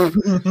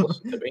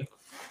 Listen to me.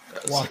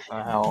 What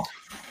the hell?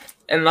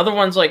 And another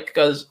one's like,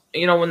 because,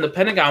 when the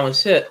Pentagon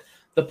was hit,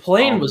 the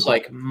plane Oh, was no.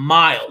 like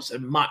miles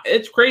and miles.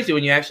 It's crazy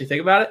when you actually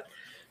think about it.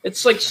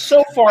 It's like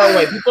so far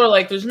away. People are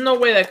like, there's no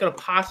way that could have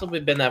possibly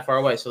been that far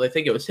away. So they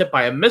think it was hit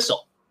by a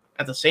missile.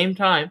 At the same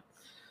time,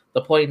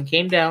 the plane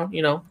came down,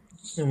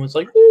 and was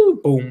like, ooh,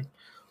 boom.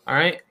 All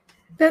right.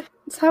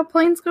 That's how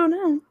planes go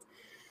now.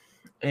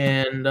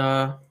 And,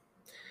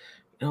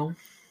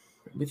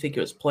 we think it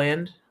was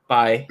planned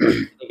by,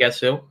 guess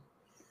who?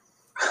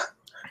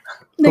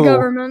 The Who?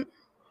 government.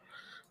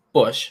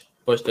 Bush.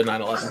 Bush did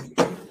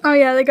 9/11. Oh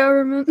yeah, the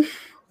government.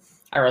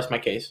 I rest my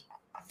case.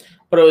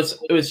 But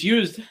it was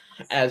used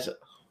as,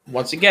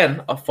 once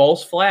again, a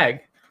false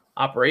flag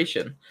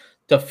operation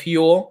to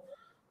fuel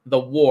the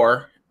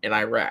war in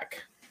Iraq.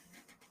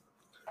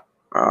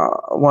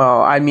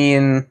 Well, I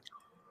mean,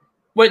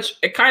 Which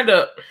it kind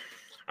of,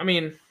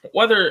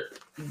 whether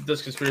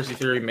this conspiracy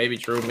theory may be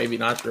true, maybe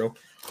not true,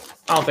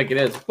 I don't think it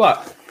is.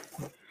 But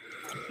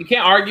you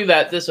can't argue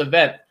that this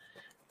event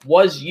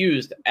was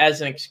used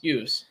as an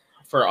excuse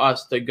for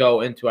us to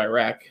go into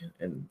Iraq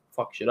and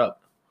fuck shit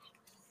up.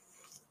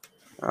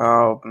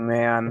 oh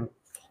man,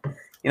 It's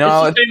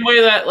the same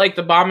way that, like,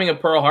 the bombing of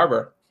Pearl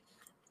Harbor.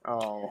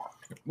 oh,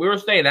 We were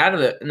staying out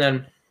of it, and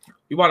then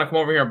you want to come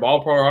over here and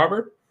ball Pearl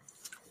Harbor?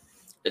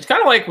 It's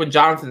kind of like when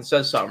Jonathan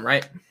says something,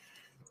 right?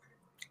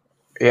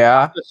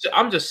 yeah.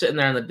 I'm just sitting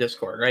there in the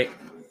Discord, right?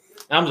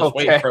 And I'm just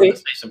Okay. waiting for him to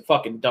say some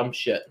fucking dumb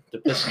shit to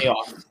piss me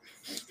off.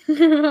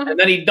 And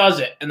then he does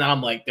it, and then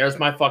I'm like, there's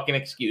my fucking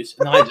excuse.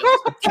 And then I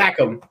just attack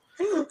him.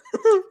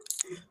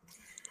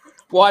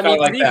 Well, I mean,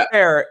 Kinda like to be that.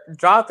 fair,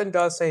 Jonathan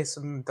does say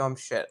some dumb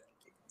shit.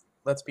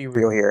 Let's be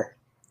real here.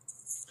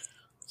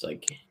 It's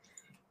like,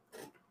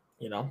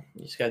 you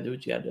just gotta do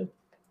what you gotta do.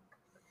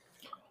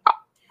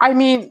 I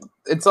mean,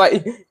 it's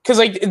like, because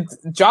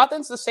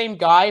Jonathan's the same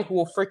guy who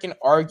will freaking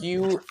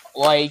argue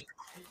like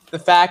the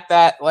fact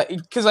that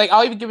because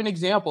I'll even give an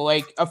example.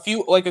 A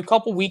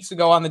couple weeks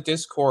ago on the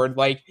Discord,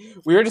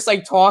 we were just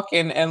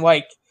talking and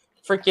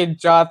freaking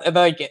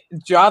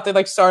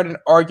Jonathan started an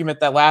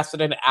argument that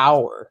lasted an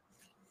hour.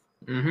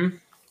 Mm-hmm.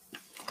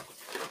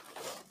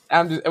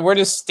 And we're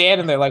just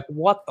standing there like,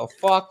 what the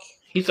fuck?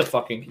 He's a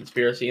fucking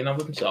conspiracy in of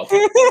himself.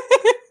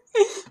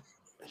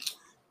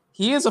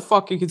 He is a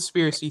fucking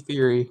conspiracy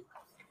theory.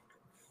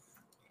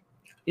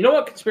 You know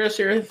what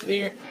conspiracy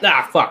theory?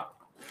 Nah, fuck.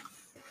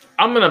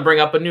 I'm gonna bring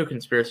up a new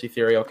conspiracy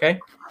theory, okay?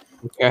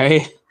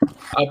 Okay.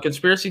 A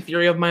conspiracy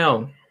theory of my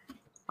own.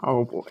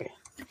 Oh boy.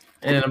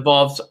 And it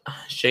involves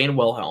Shane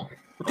Wilhelm.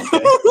 Okay?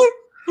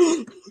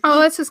 Oh,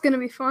 that's just gonna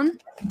be fun.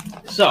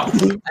 So,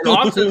 and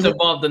Austin's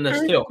involved in this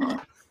too.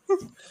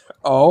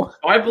 Oh.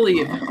 I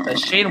believe that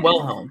Shane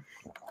Wilhelm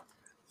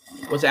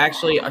was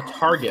actually a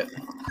target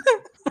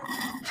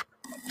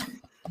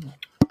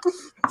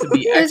to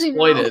be Does he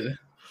know? exploited.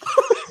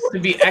 To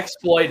be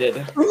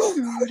exploited.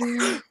 Oh,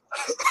 dear.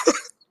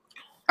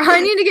 I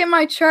need to get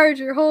my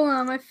charger. Hold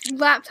on, my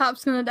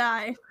laptop's gonna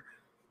die.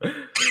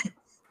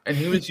 And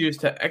he was used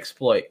to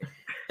exploit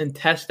and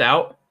test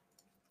out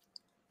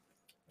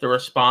the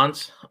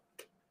response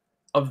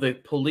of the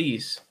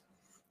police,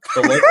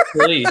 the local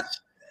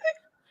police,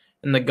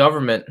 and the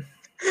government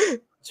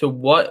to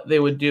what they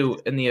would do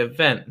in the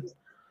event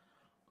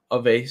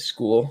of a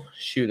school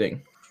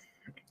shooting.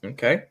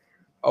 Okay?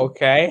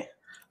 Okay.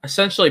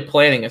 Essentially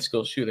planning a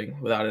school shooting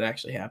without it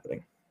actually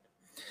happening.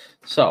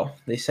 So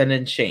they send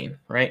in Shane,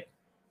 right?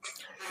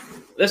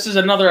 This is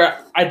another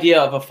idea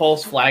of a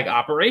false flag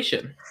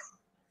operation.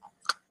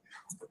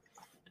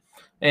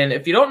 And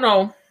if you don't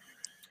know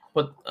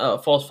what a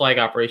false flag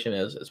operation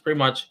is, it's pretty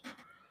much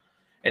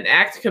an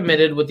act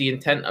committed with the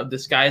intent of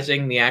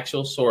disguising the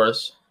actual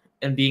source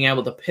and being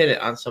able to pin it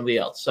on somebody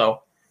else.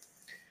 So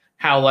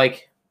how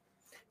like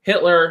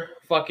Hitler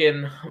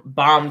fucking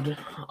bombed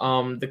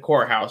the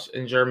courthouse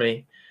in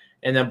Germany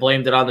and then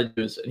blamed it on the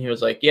Jews. And he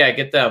was like, yeah,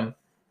 get them.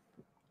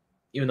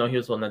 Even though he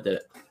was the one that did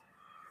it.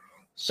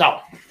 So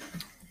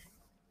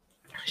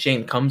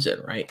Shane comes in,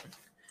 right?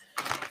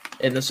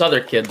 And this other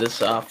kid, this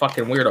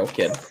fucking weirdo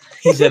kid,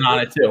 he's in on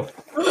it too.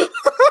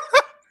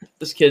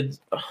 This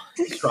kid's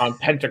he's drawing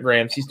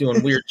pentagrams. He's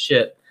doing weird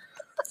shit.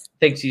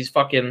 Thinks he's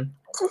fucking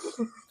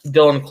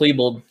Dylan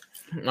Klebold.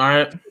 All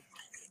right.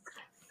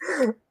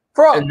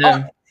 Bro, And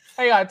then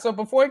hang on. So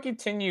before we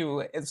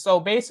continue, so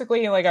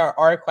basically, in like our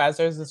art class,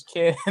 there's this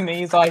kid, and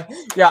he's like,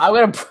 "Yeah, I'm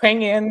gonna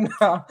bring in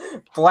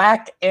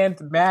black and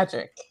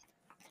magic."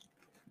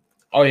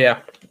 oh yeah,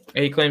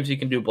 he claims he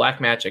can do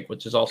black magic,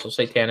 which is also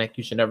satanic.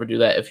 You should never do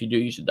that. If you do,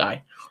 you should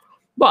die.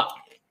 But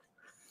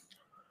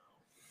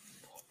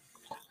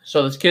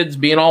so this kid's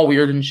being all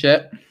weird and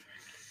shit,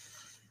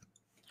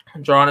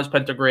 drawing his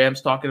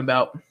pentagrams, talking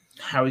about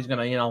how he's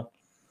gonna,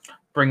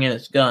 bring in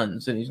his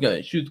guns and he's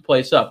gonna shoot the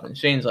place up. And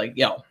Shane's like,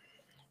 yo.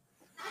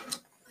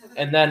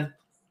 And then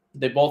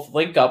they both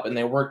link up and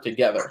they work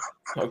together.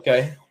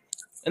 Okay.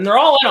 And they're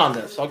all in on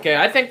this. Okay.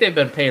 I think they've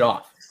been paid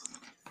off.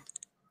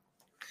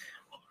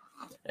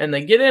 And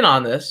they get in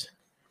on this.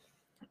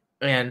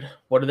 And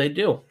what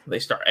do? They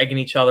start egging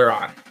each other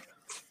on.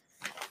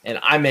 And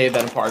I may have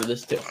been a part of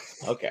this too.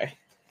 Okay.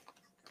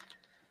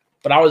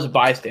 But I was a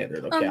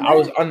bystander. Okay. I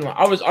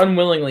was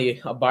unwillingly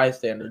a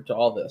bystander to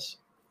all this.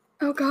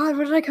 Oh God,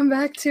 what did I come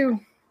back to?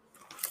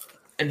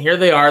 And here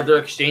they are. They're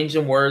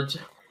exchanging words.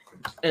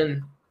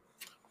 And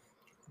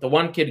the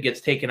one kid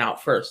gets taken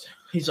out first.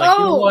 He's like,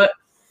 you know what?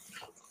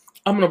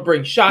 I'm going to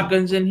bring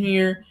shotguns in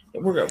here.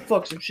 And we're going to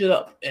fuck some shit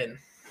up. And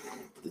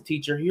the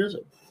teacher hears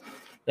him.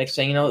 Next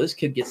thing you know, this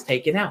kid gets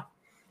taken out.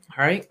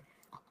 All right?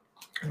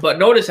 But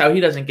notice how he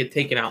doesn't get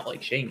taken out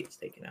like Shane gets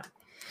taken out.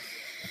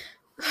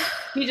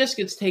 He just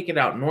gets taken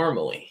out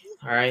normally.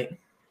 All right?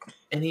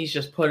 And he's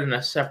just put in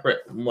a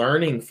separate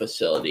learning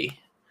facility.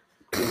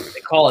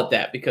 They call it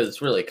that because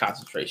it's really a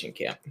concentration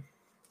camp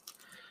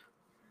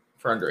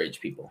for underage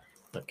people.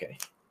 Okay.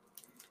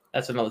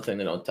 That's another thing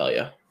they don't tell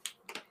you.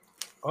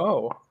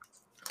 Oh.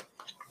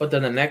 But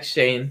then the next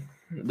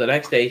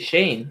day,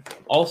 Shane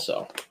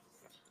also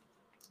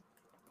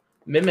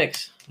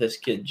mimics this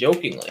kid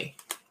jokingly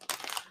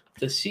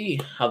to see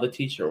how the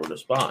teacher would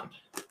respond.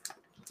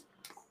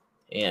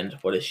 And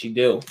what does she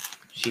do?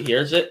 She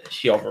hears it.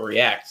 She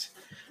overreacts.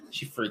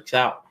 She freaks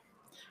out,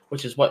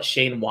 which is what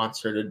Shane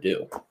wants her to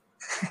do.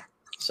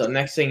 So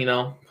next thing you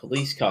know,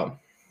 police come.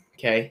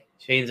 Okay,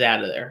 Shane's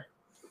out of there.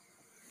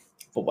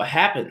 But what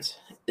happens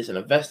is an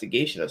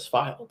investigation is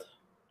filed.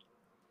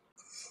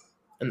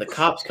 And the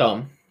cops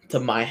come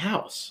to my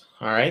house,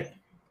 all right?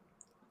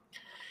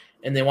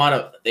 And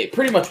they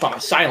pretty much want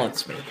to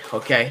silence me,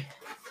 okay?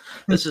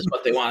 This is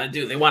what they want to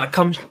do. They want to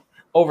come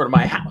over to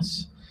my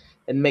house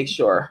and make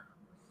sure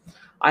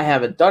I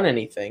haven't done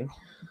anything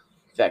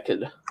that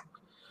could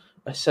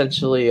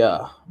essentially,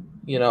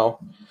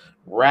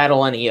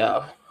 rattle any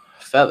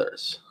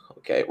feathers.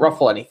 Okay,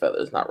 ruffle any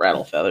feathers, not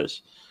rattle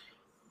feathers.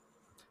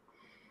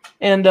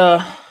 And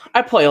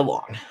I play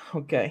along.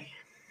 Okay.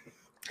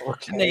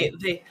 Okay.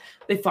 And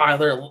they file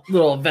their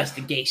little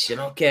investigation.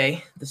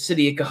 Okay, the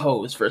city of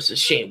Cohoes versus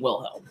Shane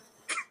Wilhelm.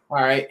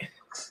 All right,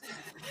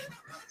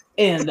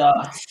 and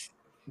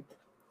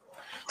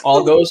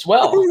all goes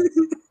well.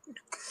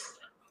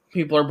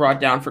 People are brought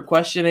down for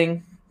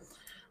questioning.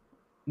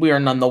 We are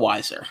none the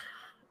wiser.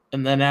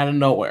 And then out of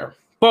nowhere,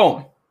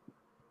 boom.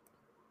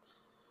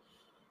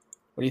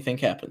 What do you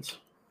think happens?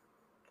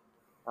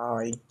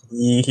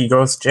 He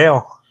goes to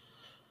jail.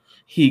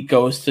 He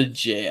goes to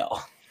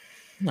jail.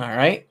 All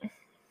right.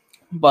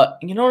 But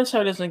you notice how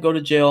he doesn't go to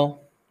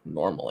jail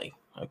normally,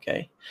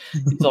 okay?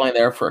 He's only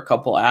there for a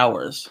couple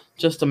hours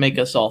just to make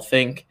us all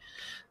think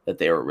that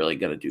they were really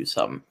going to do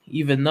something,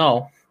 even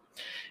though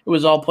it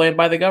was all planned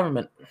by the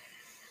government.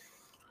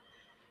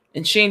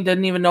 And Shane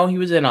didn't even know he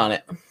was in on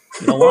it.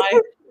 You know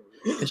why?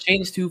 Because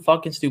Shane's too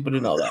fucking stupid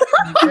to know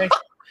that. Okay?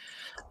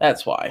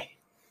 That's why.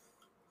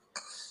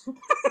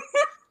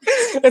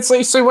 It's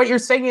like, so what you're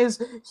saying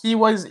is he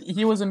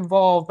was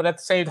involved, but at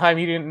the same time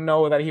he didn't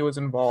know that he was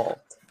involved.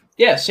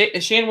 Yeah,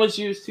 Shane was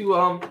used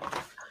to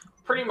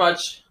pretty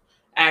much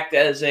act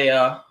as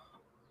a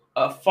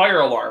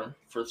fire alarm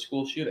for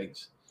school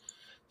shootings,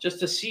 just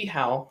to see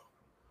how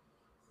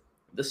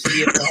the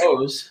city of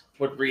Cohoes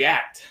would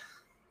react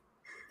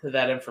to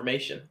that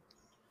information.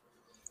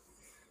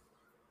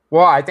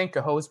 Well, I think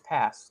Cohoes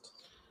passed.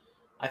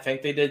 I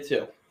think they did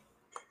too.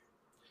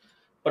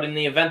 But in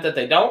the event that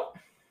they don't,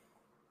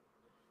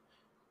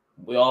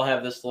 we all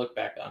have this to look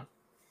back on.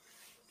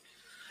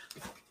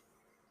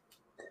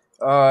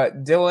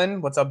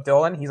 Dylan, what's up,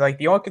 Dylan? He's like,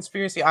 the only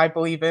conspiracy I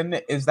believe in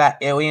is that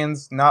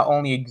aliens not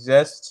only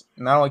exist,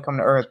 not only come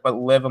to Earth, but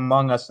live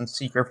among us in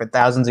secret for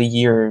thousands of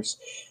years,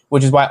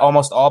 which is why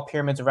almost all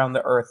pyramids around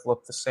the Earth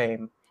look the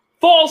same.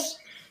 False!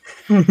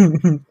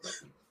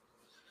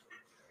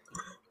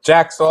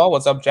 Jacksaw,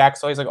 what's up,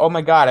 Jacksaw? He's like, oh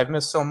my god, I've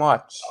missed so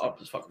much. Oh, I'm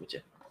just fucking with you.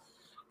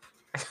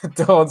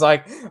 Dylan's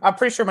like, I'm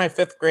pretty sure my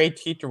 5th grade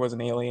teacher was an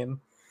alien.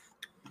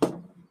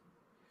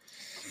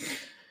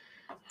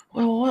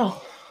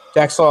 Well.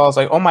 Jacksaw was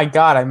like, oh my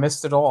god, I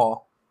missed it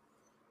all.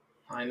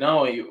 I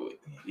know, you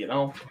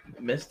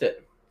missed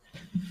it.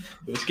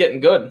 It was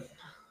getting good.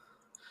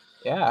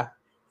 Yeah.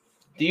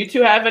 Do you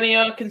two have any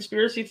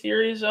conspiracy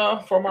theories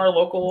from our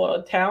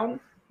local town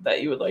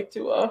that you would like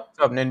to What's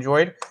up,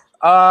 Ninjoid?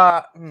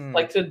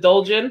 like to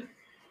indulge in?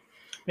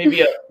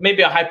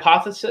 Maybe a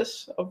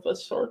hypothesis of a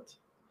sort.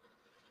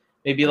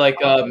 Maybe like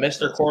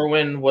Mr.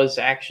 Corwin was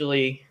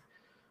actually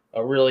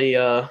a really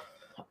a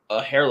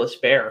hairless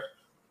bear.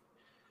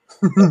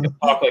 That could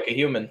talk like a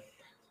human.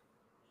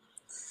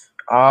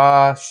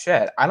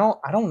 Shit. I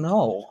don't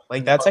know.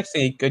 Like, that's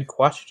actually a good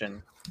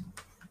question.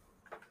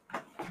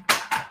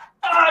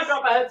 I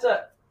dropped my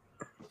headset.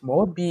 What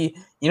would be,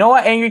 you know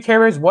what, Angry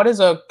Carriers? What is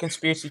a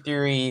conspiracy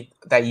theory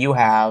that you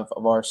have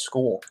of our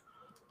school?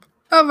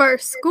 Of our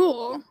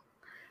school?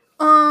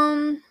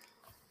 Dude,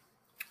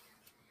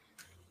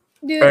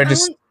 Or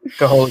just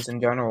Cohoes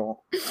in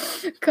general?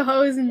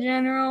 Cohoes in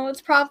general.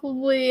 It's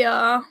probably,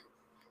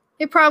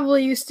 it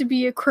probably used to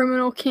be a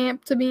criminal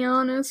camp, to be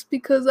honest,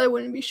 because I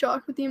wouldn't be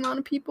shocked with the amount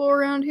of people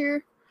around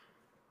here.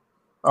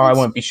 Oh, I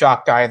wouldn't be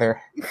shocked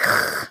either.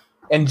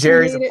 And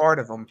Jerry's a part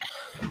of them.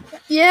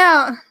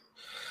 Yeah.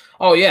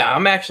 Oh yeah,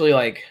 I'm actually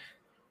like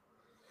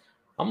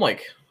a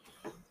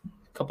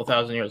couple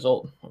thousand years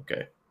old.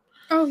 Okay.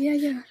 Oh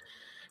yeah.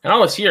 And I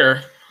was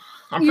here.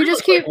 I'm You pretty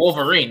just much keep like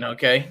Wolverine.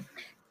 Okay.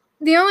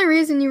 The only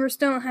reason you were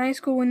still in high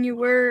school when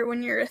you're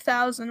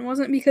 1,000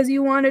 wasn't because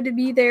you wanted to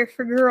be there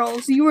for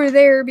girls. You were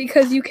there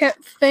because you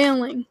kept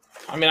failing.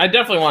 I mean, I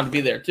definitely wanted to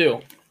be there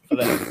too for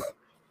that.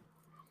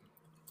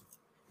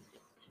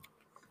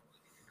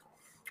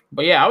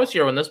 But yeah, I was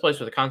here when this place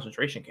was a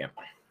concentration camp.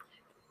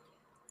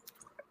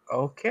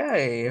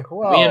 Okay,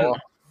 well.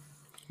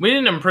 We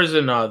didn't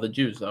imprison the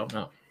Jews, though,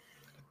 no.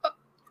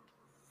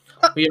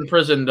 We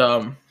imprisoned,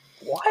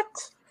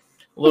 What?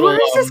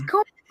 What is this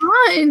going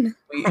on?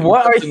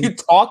 What are you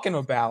talking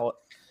about?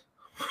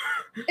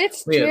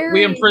 It's Jerry,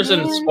 we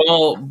imprisoned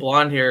small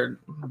blonde-haired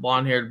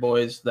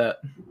boys that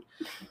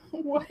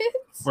what?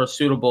 were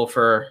suitable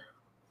for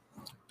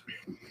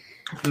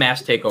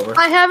mass takeover.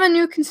 I have a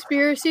new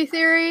conspiracy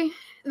theory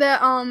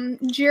that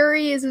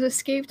Jerry is an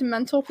escaped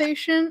mental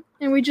patient,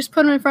 and we just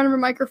put him in front of a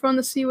microphone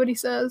to see what he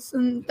says,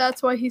 and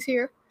that's why he's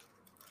here.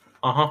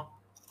 Uh-huh.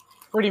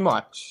 Pretty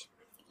much.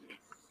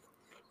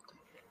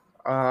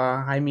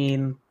 I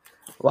mean,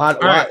 a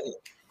lot. Right.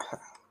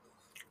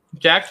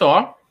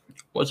 Jacksaw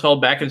was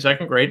held back in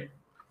 2nd grade,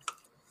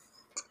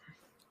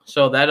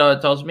 so that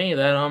tells me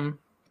that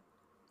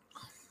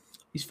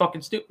he's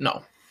fucking stupid.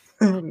 No.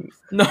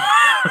 No.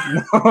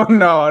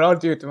 No, don't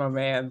do it to my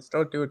mans.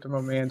 Don't do it to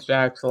my man's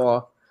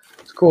Jacksaw.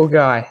 He's a cool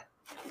guy.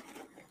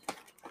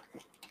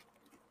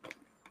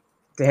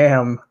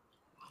 Damn.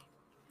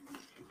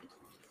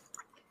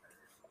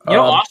 You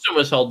know, Austin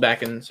was held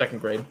back in 2nd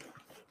grade.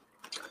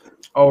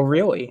 Oh,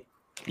 really?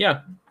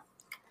 Yeah.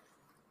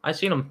 I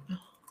seen him.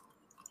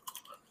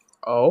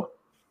 Oh.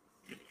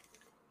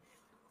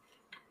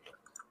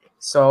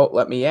 So,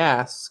 let me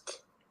ask.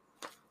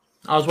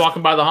 I was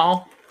walking by the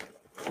hall.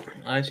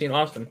 I seen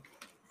Austin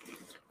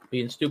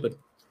being stupid.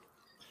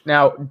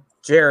 Now,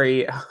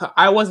 Jerry,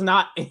 I was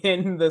not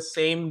in the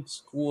same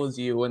school as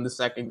you in the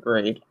 2nd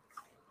grade.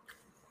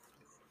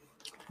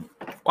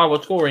 Wow,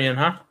 what school were you in,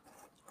 huh?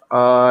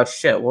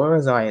 Shit, where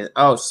was I?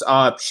 Oh,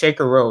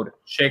 Shaker Road.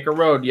 Shaker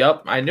Road,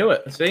 yep. I knew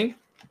it. See?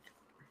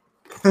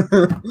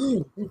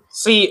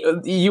 See,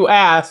 you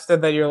asked,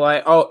 and then you're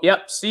like, oh,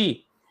 yep,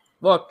 see.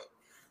 Look.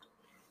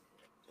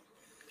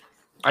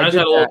 I just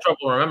had a little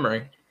trouble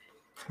remembering.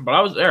 But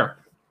I was there.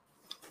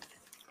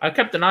 I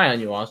kept an eye on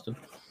you, Austin.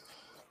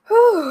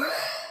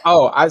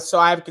 So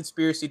I have a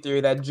conspiracy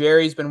theory that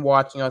Jerry's been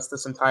watching us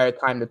this entire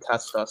time to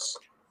test us.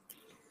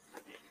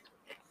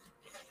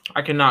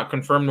 I cannot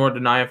confirm nor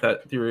deny if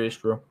that theory is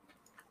true.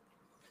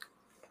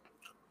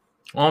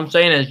 All I'm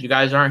saying is you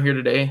guys aren't here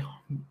today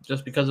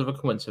just because of a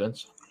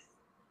coincidence.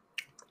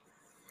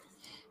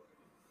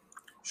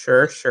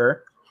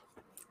 Sure.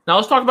 Now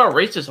let's talk about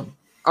racism.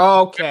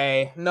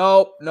 Okay.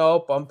 Nope.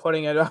 I'm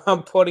putting a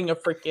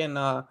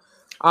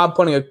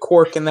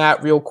cork in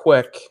that real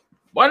quick.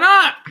 Why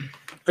not?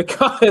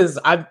 Because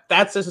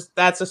that's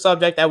a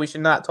subject that we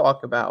should not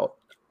talk about.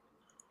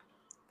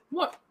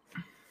 What?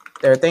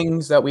 There are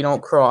things that we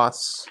don't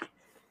cross.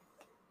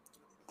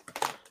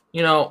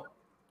 You know,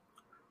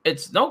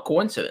 it's no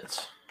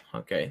coincidence,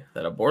 okay,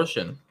 that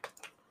abortion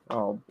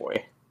Oh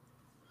boy.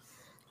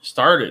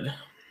 started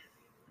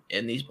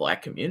in these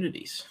black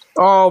communities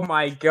Oh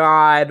my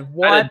God. at a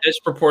What?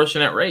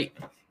 disproportionate rate.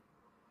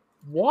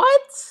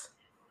 What?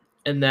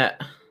 And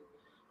that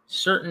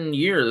certain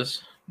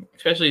years,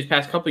 especially these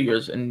past couple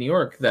years in New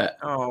York, that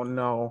Oh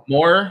no.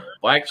 more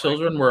black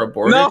children were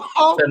aborted No,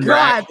 than were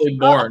God. actually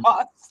born.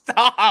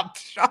 Stop.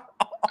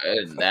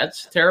 And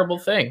that's a terrible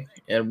thing,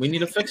 and we need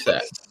to fix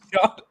that.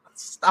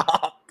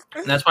 Stop.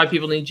 And that's why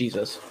people need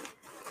Jesus.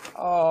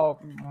 Oh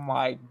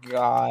my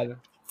God.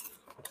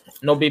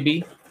 No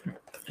baby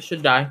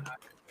should die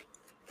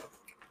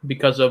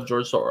because of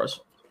George Soros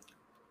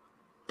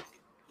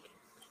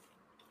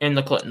and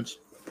the Clintons.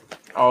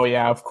 Oh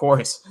yeah, of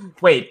course.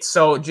 Wait,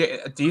 so do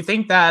you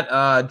think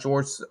that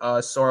George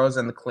Soros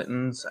and the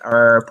Clintons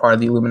are part of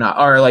the Illuminati,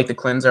 or like the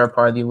Clintons are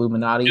part of the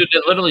Illuminati? Dude, they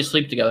literally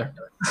sleep together.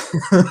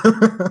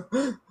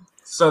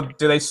 So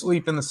do they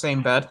sleep in the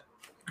same bed?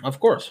 Of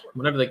course,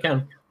 whenever they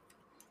can.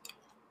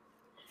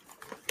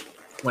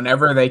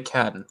 Whenever they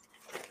can.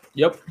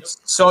 Yep.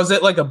 So is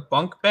it like a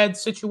bunk bed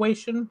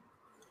situation?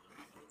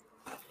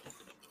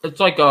 It's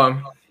like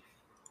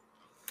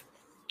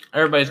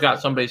everybody's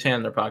got somebody's hand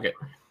in their pocket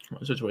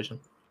situation.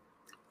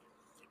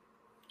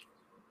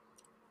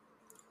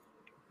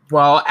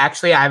 Well,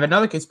 actually, I have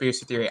another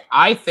conspiracy theory.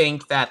 I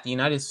think that the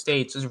United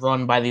States is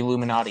run by the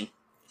Illuminati.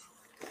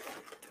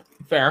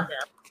 Fair.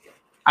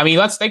 I mean,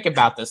 let's think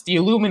about this. The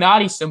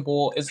Illuminati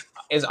symbol is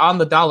on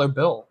the dollar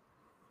bill.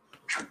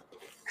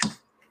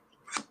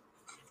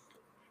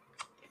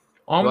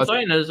 All I'm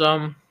saying is,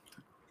 the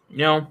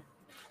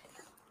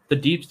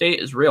deep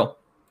state is real.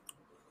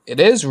 It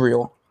is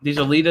real. These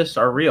elitists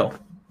are real.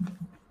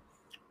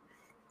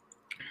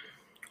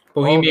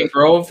 Bohemian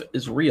Grove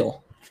is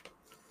real.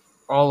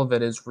 All of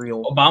it is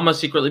real. Obama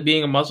secretly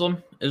being a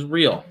Muslim is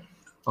real.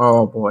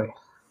 Oh boy.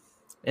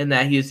 And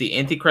that he is the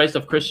Antichrist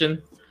of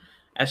Christian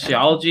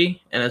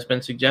astrology and has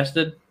been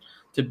suggested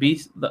to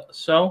be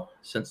so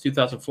since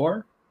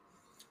 2004.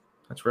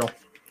 That's real.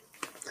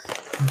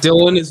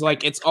 Dylan is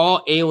like, it's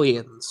all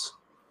aliens.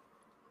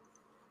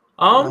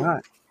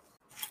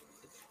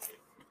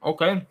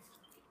 Okay.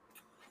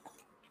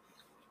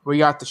 We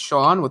got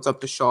Deshaun. What's up,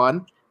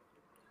 Deshaun?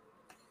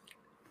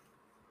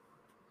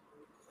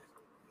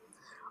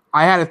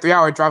 I had a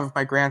 3-hour drive with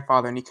my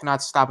grandfather, and he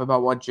cannot stop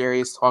about what Jerry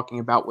is talking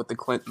about with the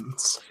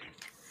Clintons.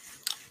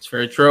 It's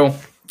very true.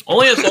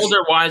 Only us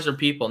older, wiser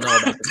people know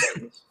about the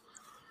Clintons.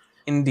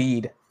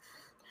 Indeed.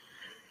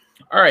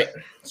 All right.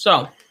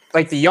 So,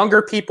 like, the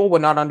younger people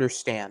would not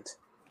understand.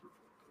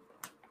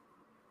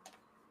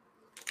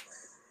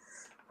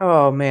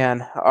 Oh,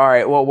 man. All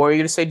right. Well, what were you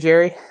going to say,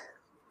 Jerry?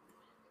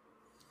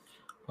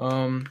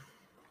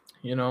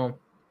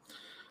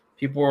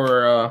 People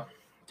were,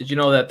 did you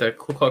know that the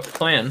Ku Klux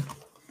Klan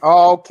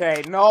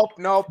Okay. Nope.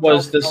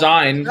 was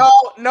designed No.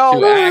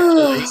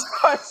 to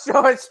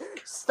actually...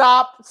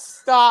 Stop.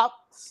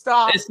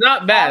 It's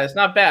not bad. It's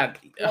not bad.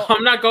 Well,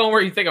 I'm not going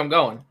where you think I'm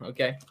going,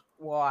 okay?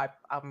 Well,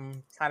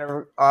 I'm kind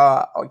of,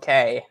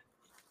 okay.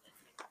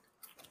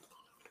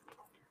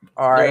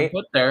 All They were right.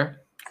 put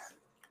there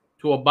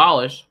to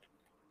abolish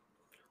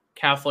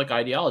Catholic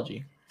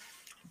ideology.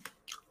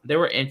 They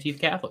were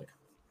anti-Catholic.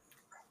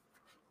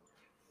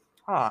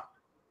 Huh.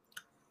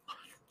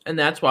 And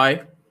that's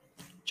why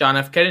John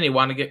F. Kennedy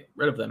wanted to get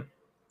rid of them.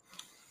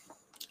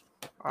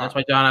 That's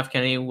why John F.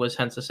 Kennedy was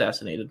hence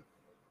assassinated.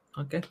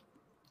 Okay.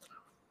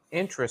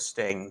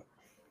 Interesting.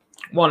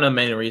 One of the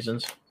main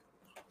reasons.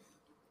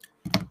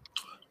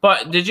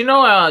 But did you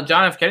know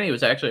John F. Kennedy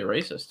was actually a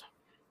racist?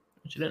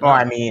 Which you didn't know.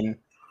 I mean,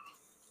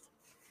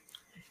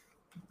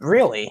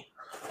 really?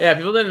 Yeah,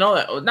 people didn't know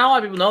that. Not a lot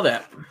of people know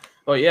that.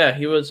 But yeah,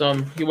 he was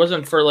he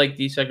wasn't for like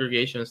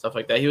desegregation and stuff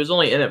like that. He was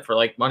only in it for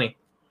like money.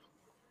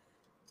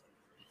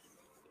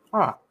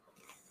 Huh.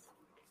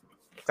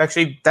 That's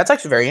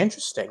actually very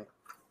interesting.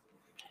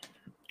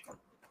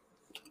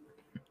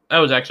 That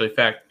was actually a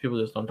fact. People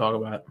just don't talk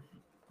about it.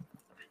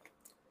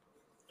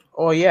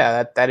 Oh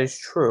yeah, that is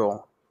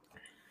true.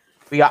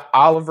 We got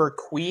Oliver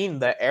Queen,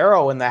 the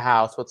Arrow, in the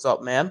house. What's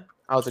up, man?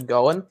 How's it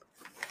going?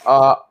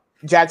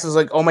 Jackson's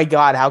like, oh my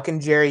god, how can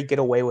Jerry get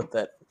away with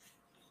it?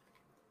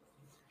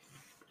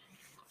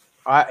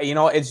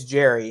 It's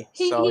Jerry.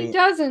 He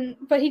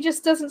doesn't, but he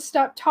just doesn't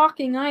stop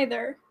talking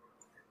either.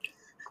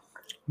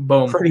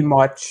 Boom. Pretty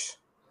much.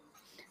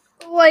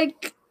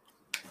 Like,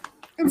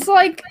 it's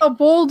like a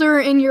boulder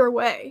in your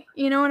way.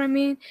 You know what I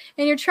mean?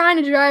 And you're trying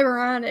to drive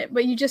around it,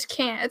 but you just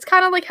can't. It's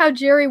kind of like how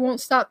Jerry won't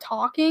stop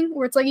talking,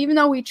 where it's like, even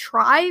though we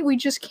try, we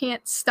just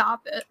can't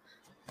stop it.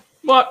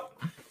 What?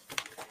 I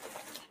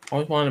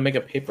always wanted to make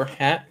a paper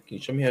hat. Can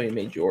you show me how you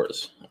made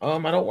yours? I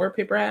don't wear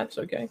paper hats,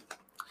 okay?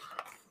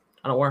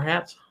 I don't wear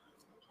hats.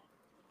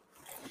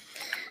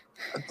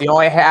 The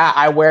only hat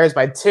I wear is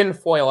my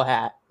tinfoil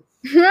hat.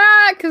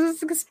 Because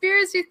it's a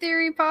conspiracy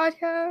theory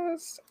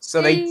podcast.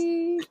 So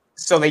Hey.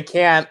 they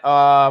can't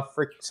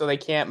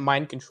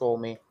mind control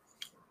me.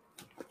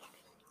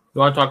 You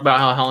want to talk about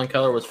how Helen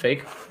Keller was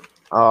fake?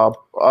 A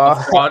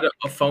Fraud,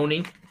 a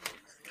phony.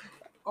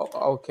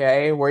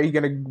 Okay, where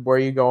are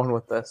you going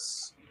with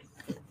this?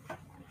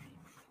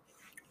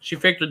 She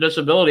faked her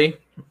disability,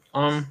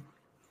 to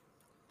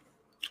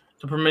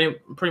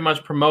pretty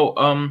much promote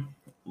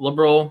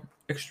liberal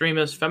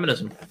extremist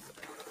feminism.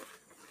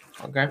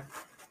 Okay.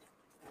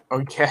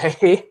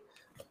 Okay.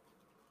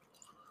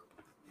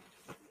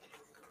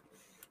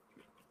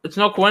 It's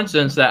no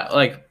coincidence that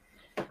like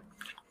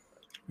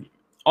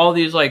all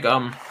these like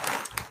what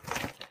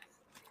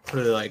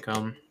are they like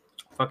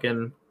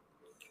fucking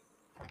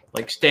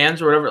like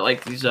stands or whatever,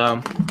 like these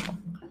kind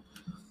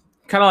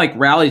of like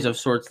rallies of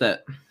sorts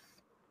that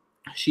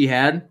she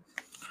had,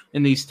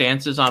 in these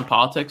stances on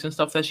politics and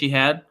stuff that she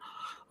had,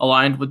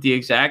 aligned with the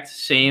exact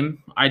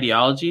same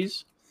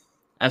ideologies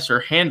as her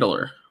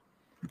handler,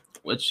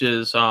 which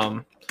is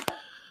some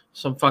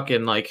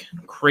fucking like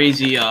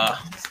crazy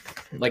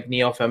like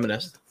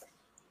neo-feminist,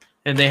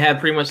 and they had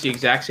pretty much the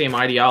exact same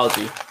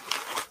ideology.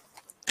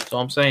 That's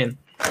all I'm saying.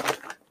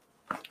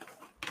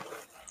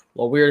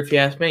 Well, weird if you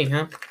ask me,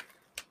 huh?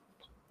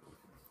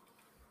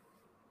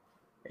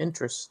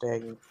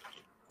 Interesting.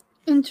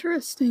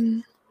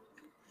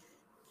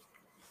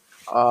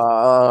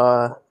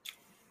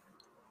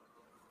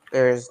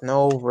 There's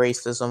no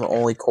racism,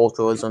 only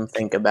culturalism.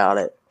 Think about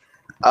it.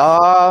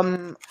 I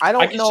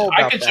don't know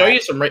about I could show you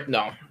some.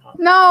 No.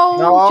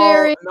 No,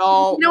 Jerry.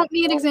 No, We don't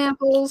need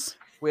examples.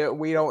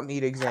 we don't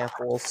need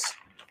examples.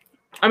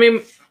 I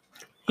mean,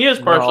 he is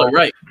partially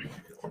right.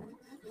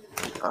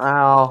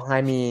 Well,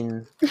 I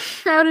mean,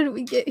 How did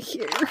we get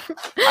here?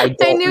 I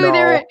knew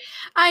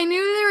I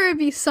knew there would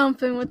be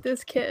something with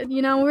this kid.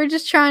 You know, we're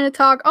just trying to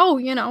talk. Oh,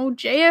 you know,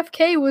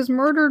 JFK was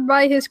murdered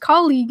by his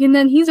colleague, and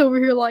then he's over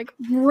here like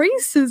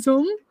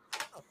racism.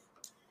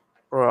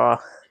 Bruh.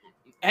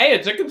 Hey,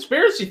 it's a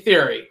conspiracy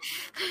theory.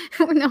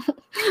 No.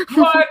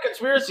 What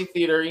conspiracy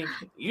theory?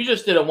 You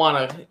just didn't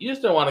want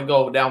to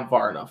go down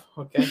far enough.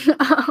 Okay.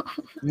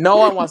 No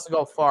one wants to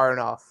go far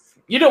enough.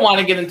 You don't want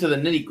to get into the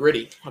nitty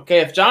gritty. Okay.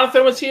 If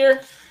Jonathan was here,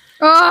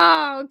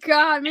 oh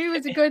God, maybe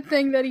it's a good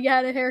thing that he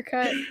had a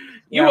haircut.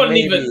 you wouldn't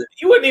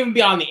even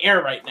be on the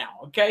air right now.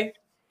 Okay.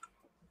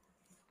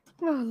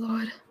 Oh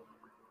Lord.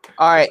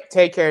 All right,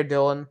 take care,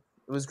 Dylan.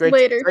 It was great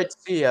to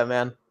see you,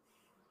 man.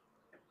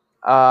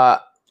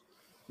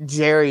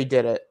 Jerry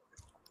did it.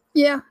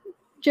 Yeah,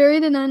 Jerry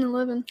did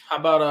 9/11. How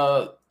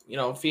about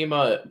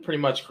FEMA pretty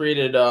much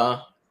created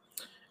and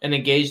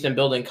engaged in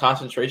building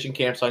concentration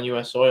camps on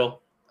U.S. soil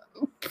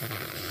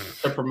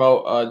to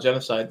promote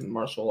genocide and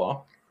martial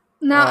law.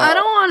 Now, I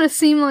don't want to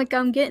seem like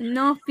I'm getting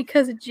off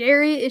because of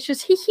Jerry. It's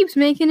just he keeps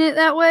making it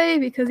that way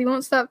because he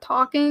won't stop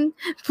talking.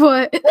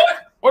 But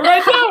what did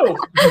I do?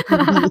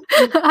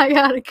 I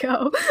gotta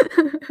go.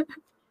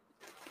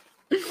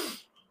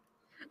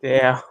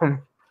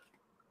 Damn.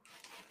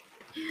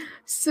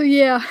 So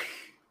yeah,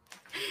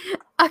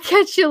 I'll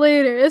catch you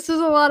later. This was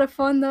a lot of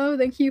fun though.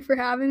 Thank you for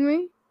having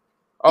me.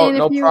 Oh, and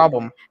no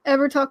problem.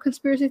 Ever talk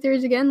conspiracy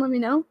theories again, let me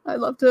know. I'd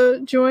love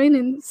to join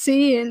and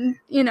see and,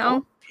 you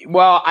know.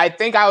 Well, I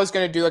think I was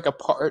going to do like a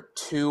part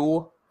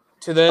 2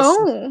 to this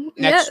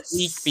next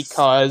week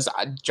because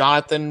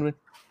Jonathan...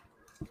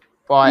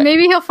 But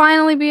maybe he'll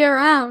finally be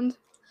around.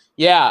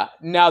 Yeah.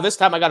 Now this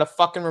time I got to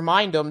fucking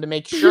remind him to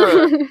make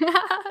sure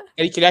that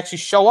he can actually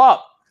show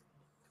up.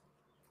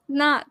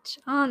 Not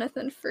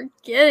Jonathan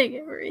forgetting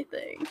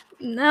everything.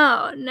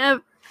 No,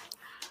 never.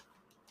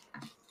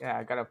 Yeah,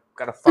 I gotta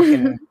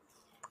fucking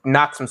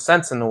knock some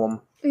sense into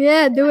him.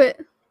 Yeah, do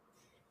it.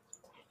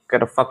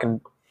 Gotta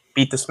fucking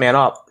beat this man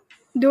up.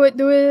 Do it.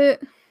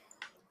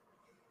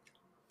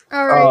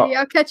 Alrighty,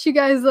 I'll catch you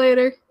guys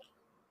later.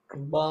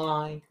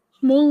 Bye.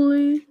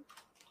 Bye.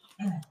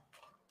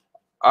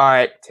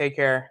 Alright, take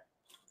care.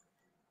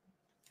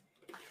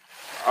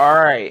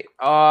 Alright,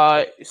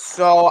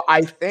 so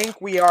I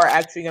think we are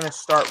actually gonna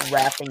start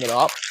wrapping it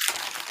up.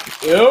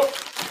 Yep.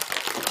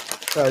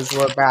 Because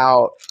we're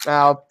about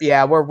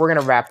we're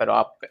gonna wrap it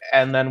up,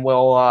 and then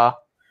we'll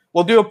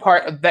do a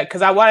part of that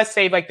because I want to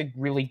save like the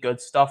really good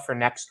stuff for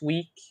next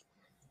week.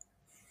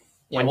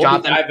 Yeah,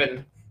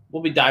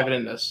 we'll be diving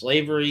into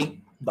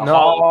slavery.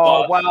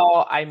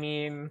 I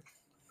mean,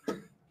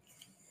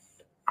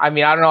 I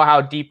don't know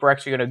how deep we're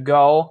actually gonna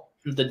go.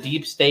 The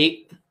deep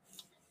state,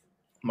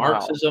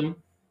 Marxism. Wow.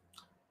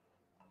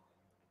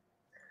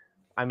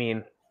 I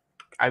mean,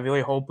 I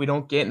really hope we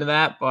don't get into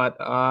that, but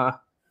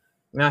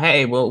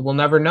hey, we'll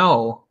never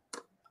know.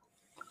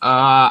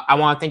 I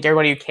want to thank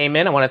everybody who came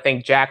in. I want to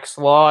thank Jack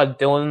Slaw,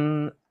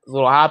 Dylan,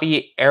 Little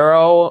Hobby,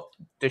 Arrow,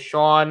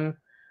 Deshaun,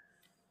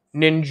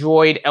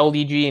 Ninjoid,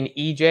 LDG, and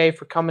EJ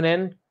for coming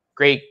in.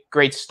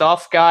 Great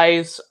stuff,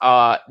 guys.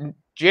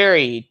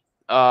 Jerry,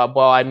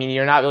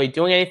 you're not really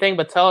doing anything,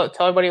 but tell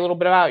everybody a little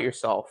bit about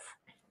yourself.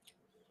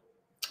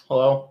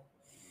 Hello.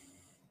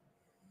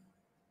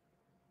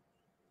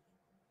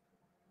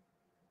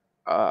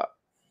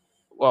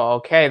 Well,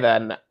 okay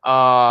then.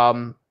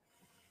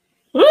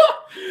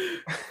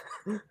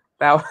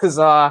 That was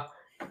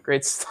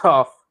great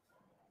stuff.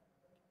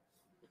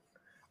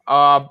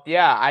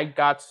 Yeah, I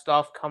got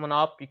stuff coming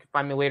up. You can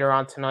find me later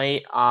on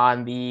tonight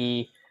on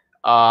the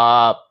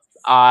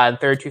on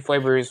 32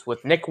 Flavors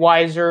with Nick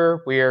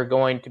Weiser. We are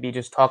going to be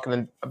just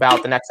talking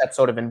about the next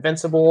episode of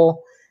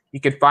Invincible. You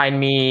can find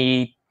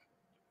me.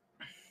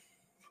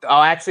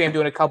 Actually, I'm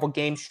doing a couple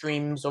game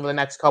streams over the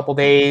next couple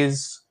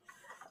days.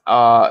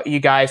 You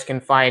guys can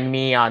find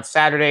me on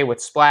Saturday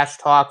with Splash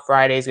Talk.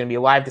 Friday is going to be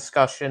a live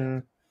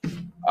discussion.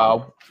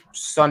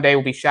 Sunday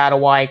will be Shadow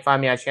White.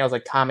 Find me on channels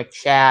like Comic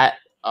Chat,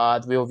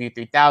 The Real View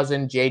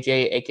 3000,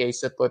 JJ, aka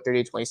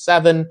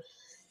Sithler3827.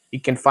 You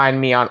can find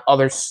me on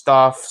other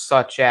stuff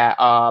such as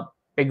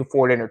Big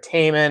Ford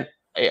Entertainment,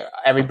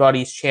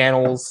 everybody's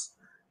channels.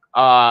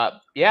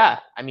 Yeah,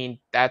 I mean,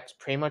 that's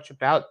pretty much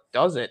about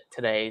does it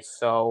today.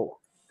 So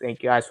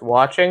thank you guys for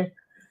watching.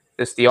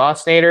 This is the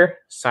Austinator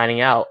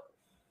signing out.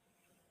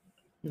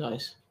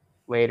 Nice.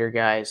 Later,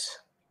 guys.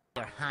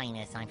 Your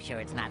Highness, I'm sure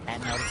it's not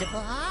that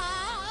noticeable.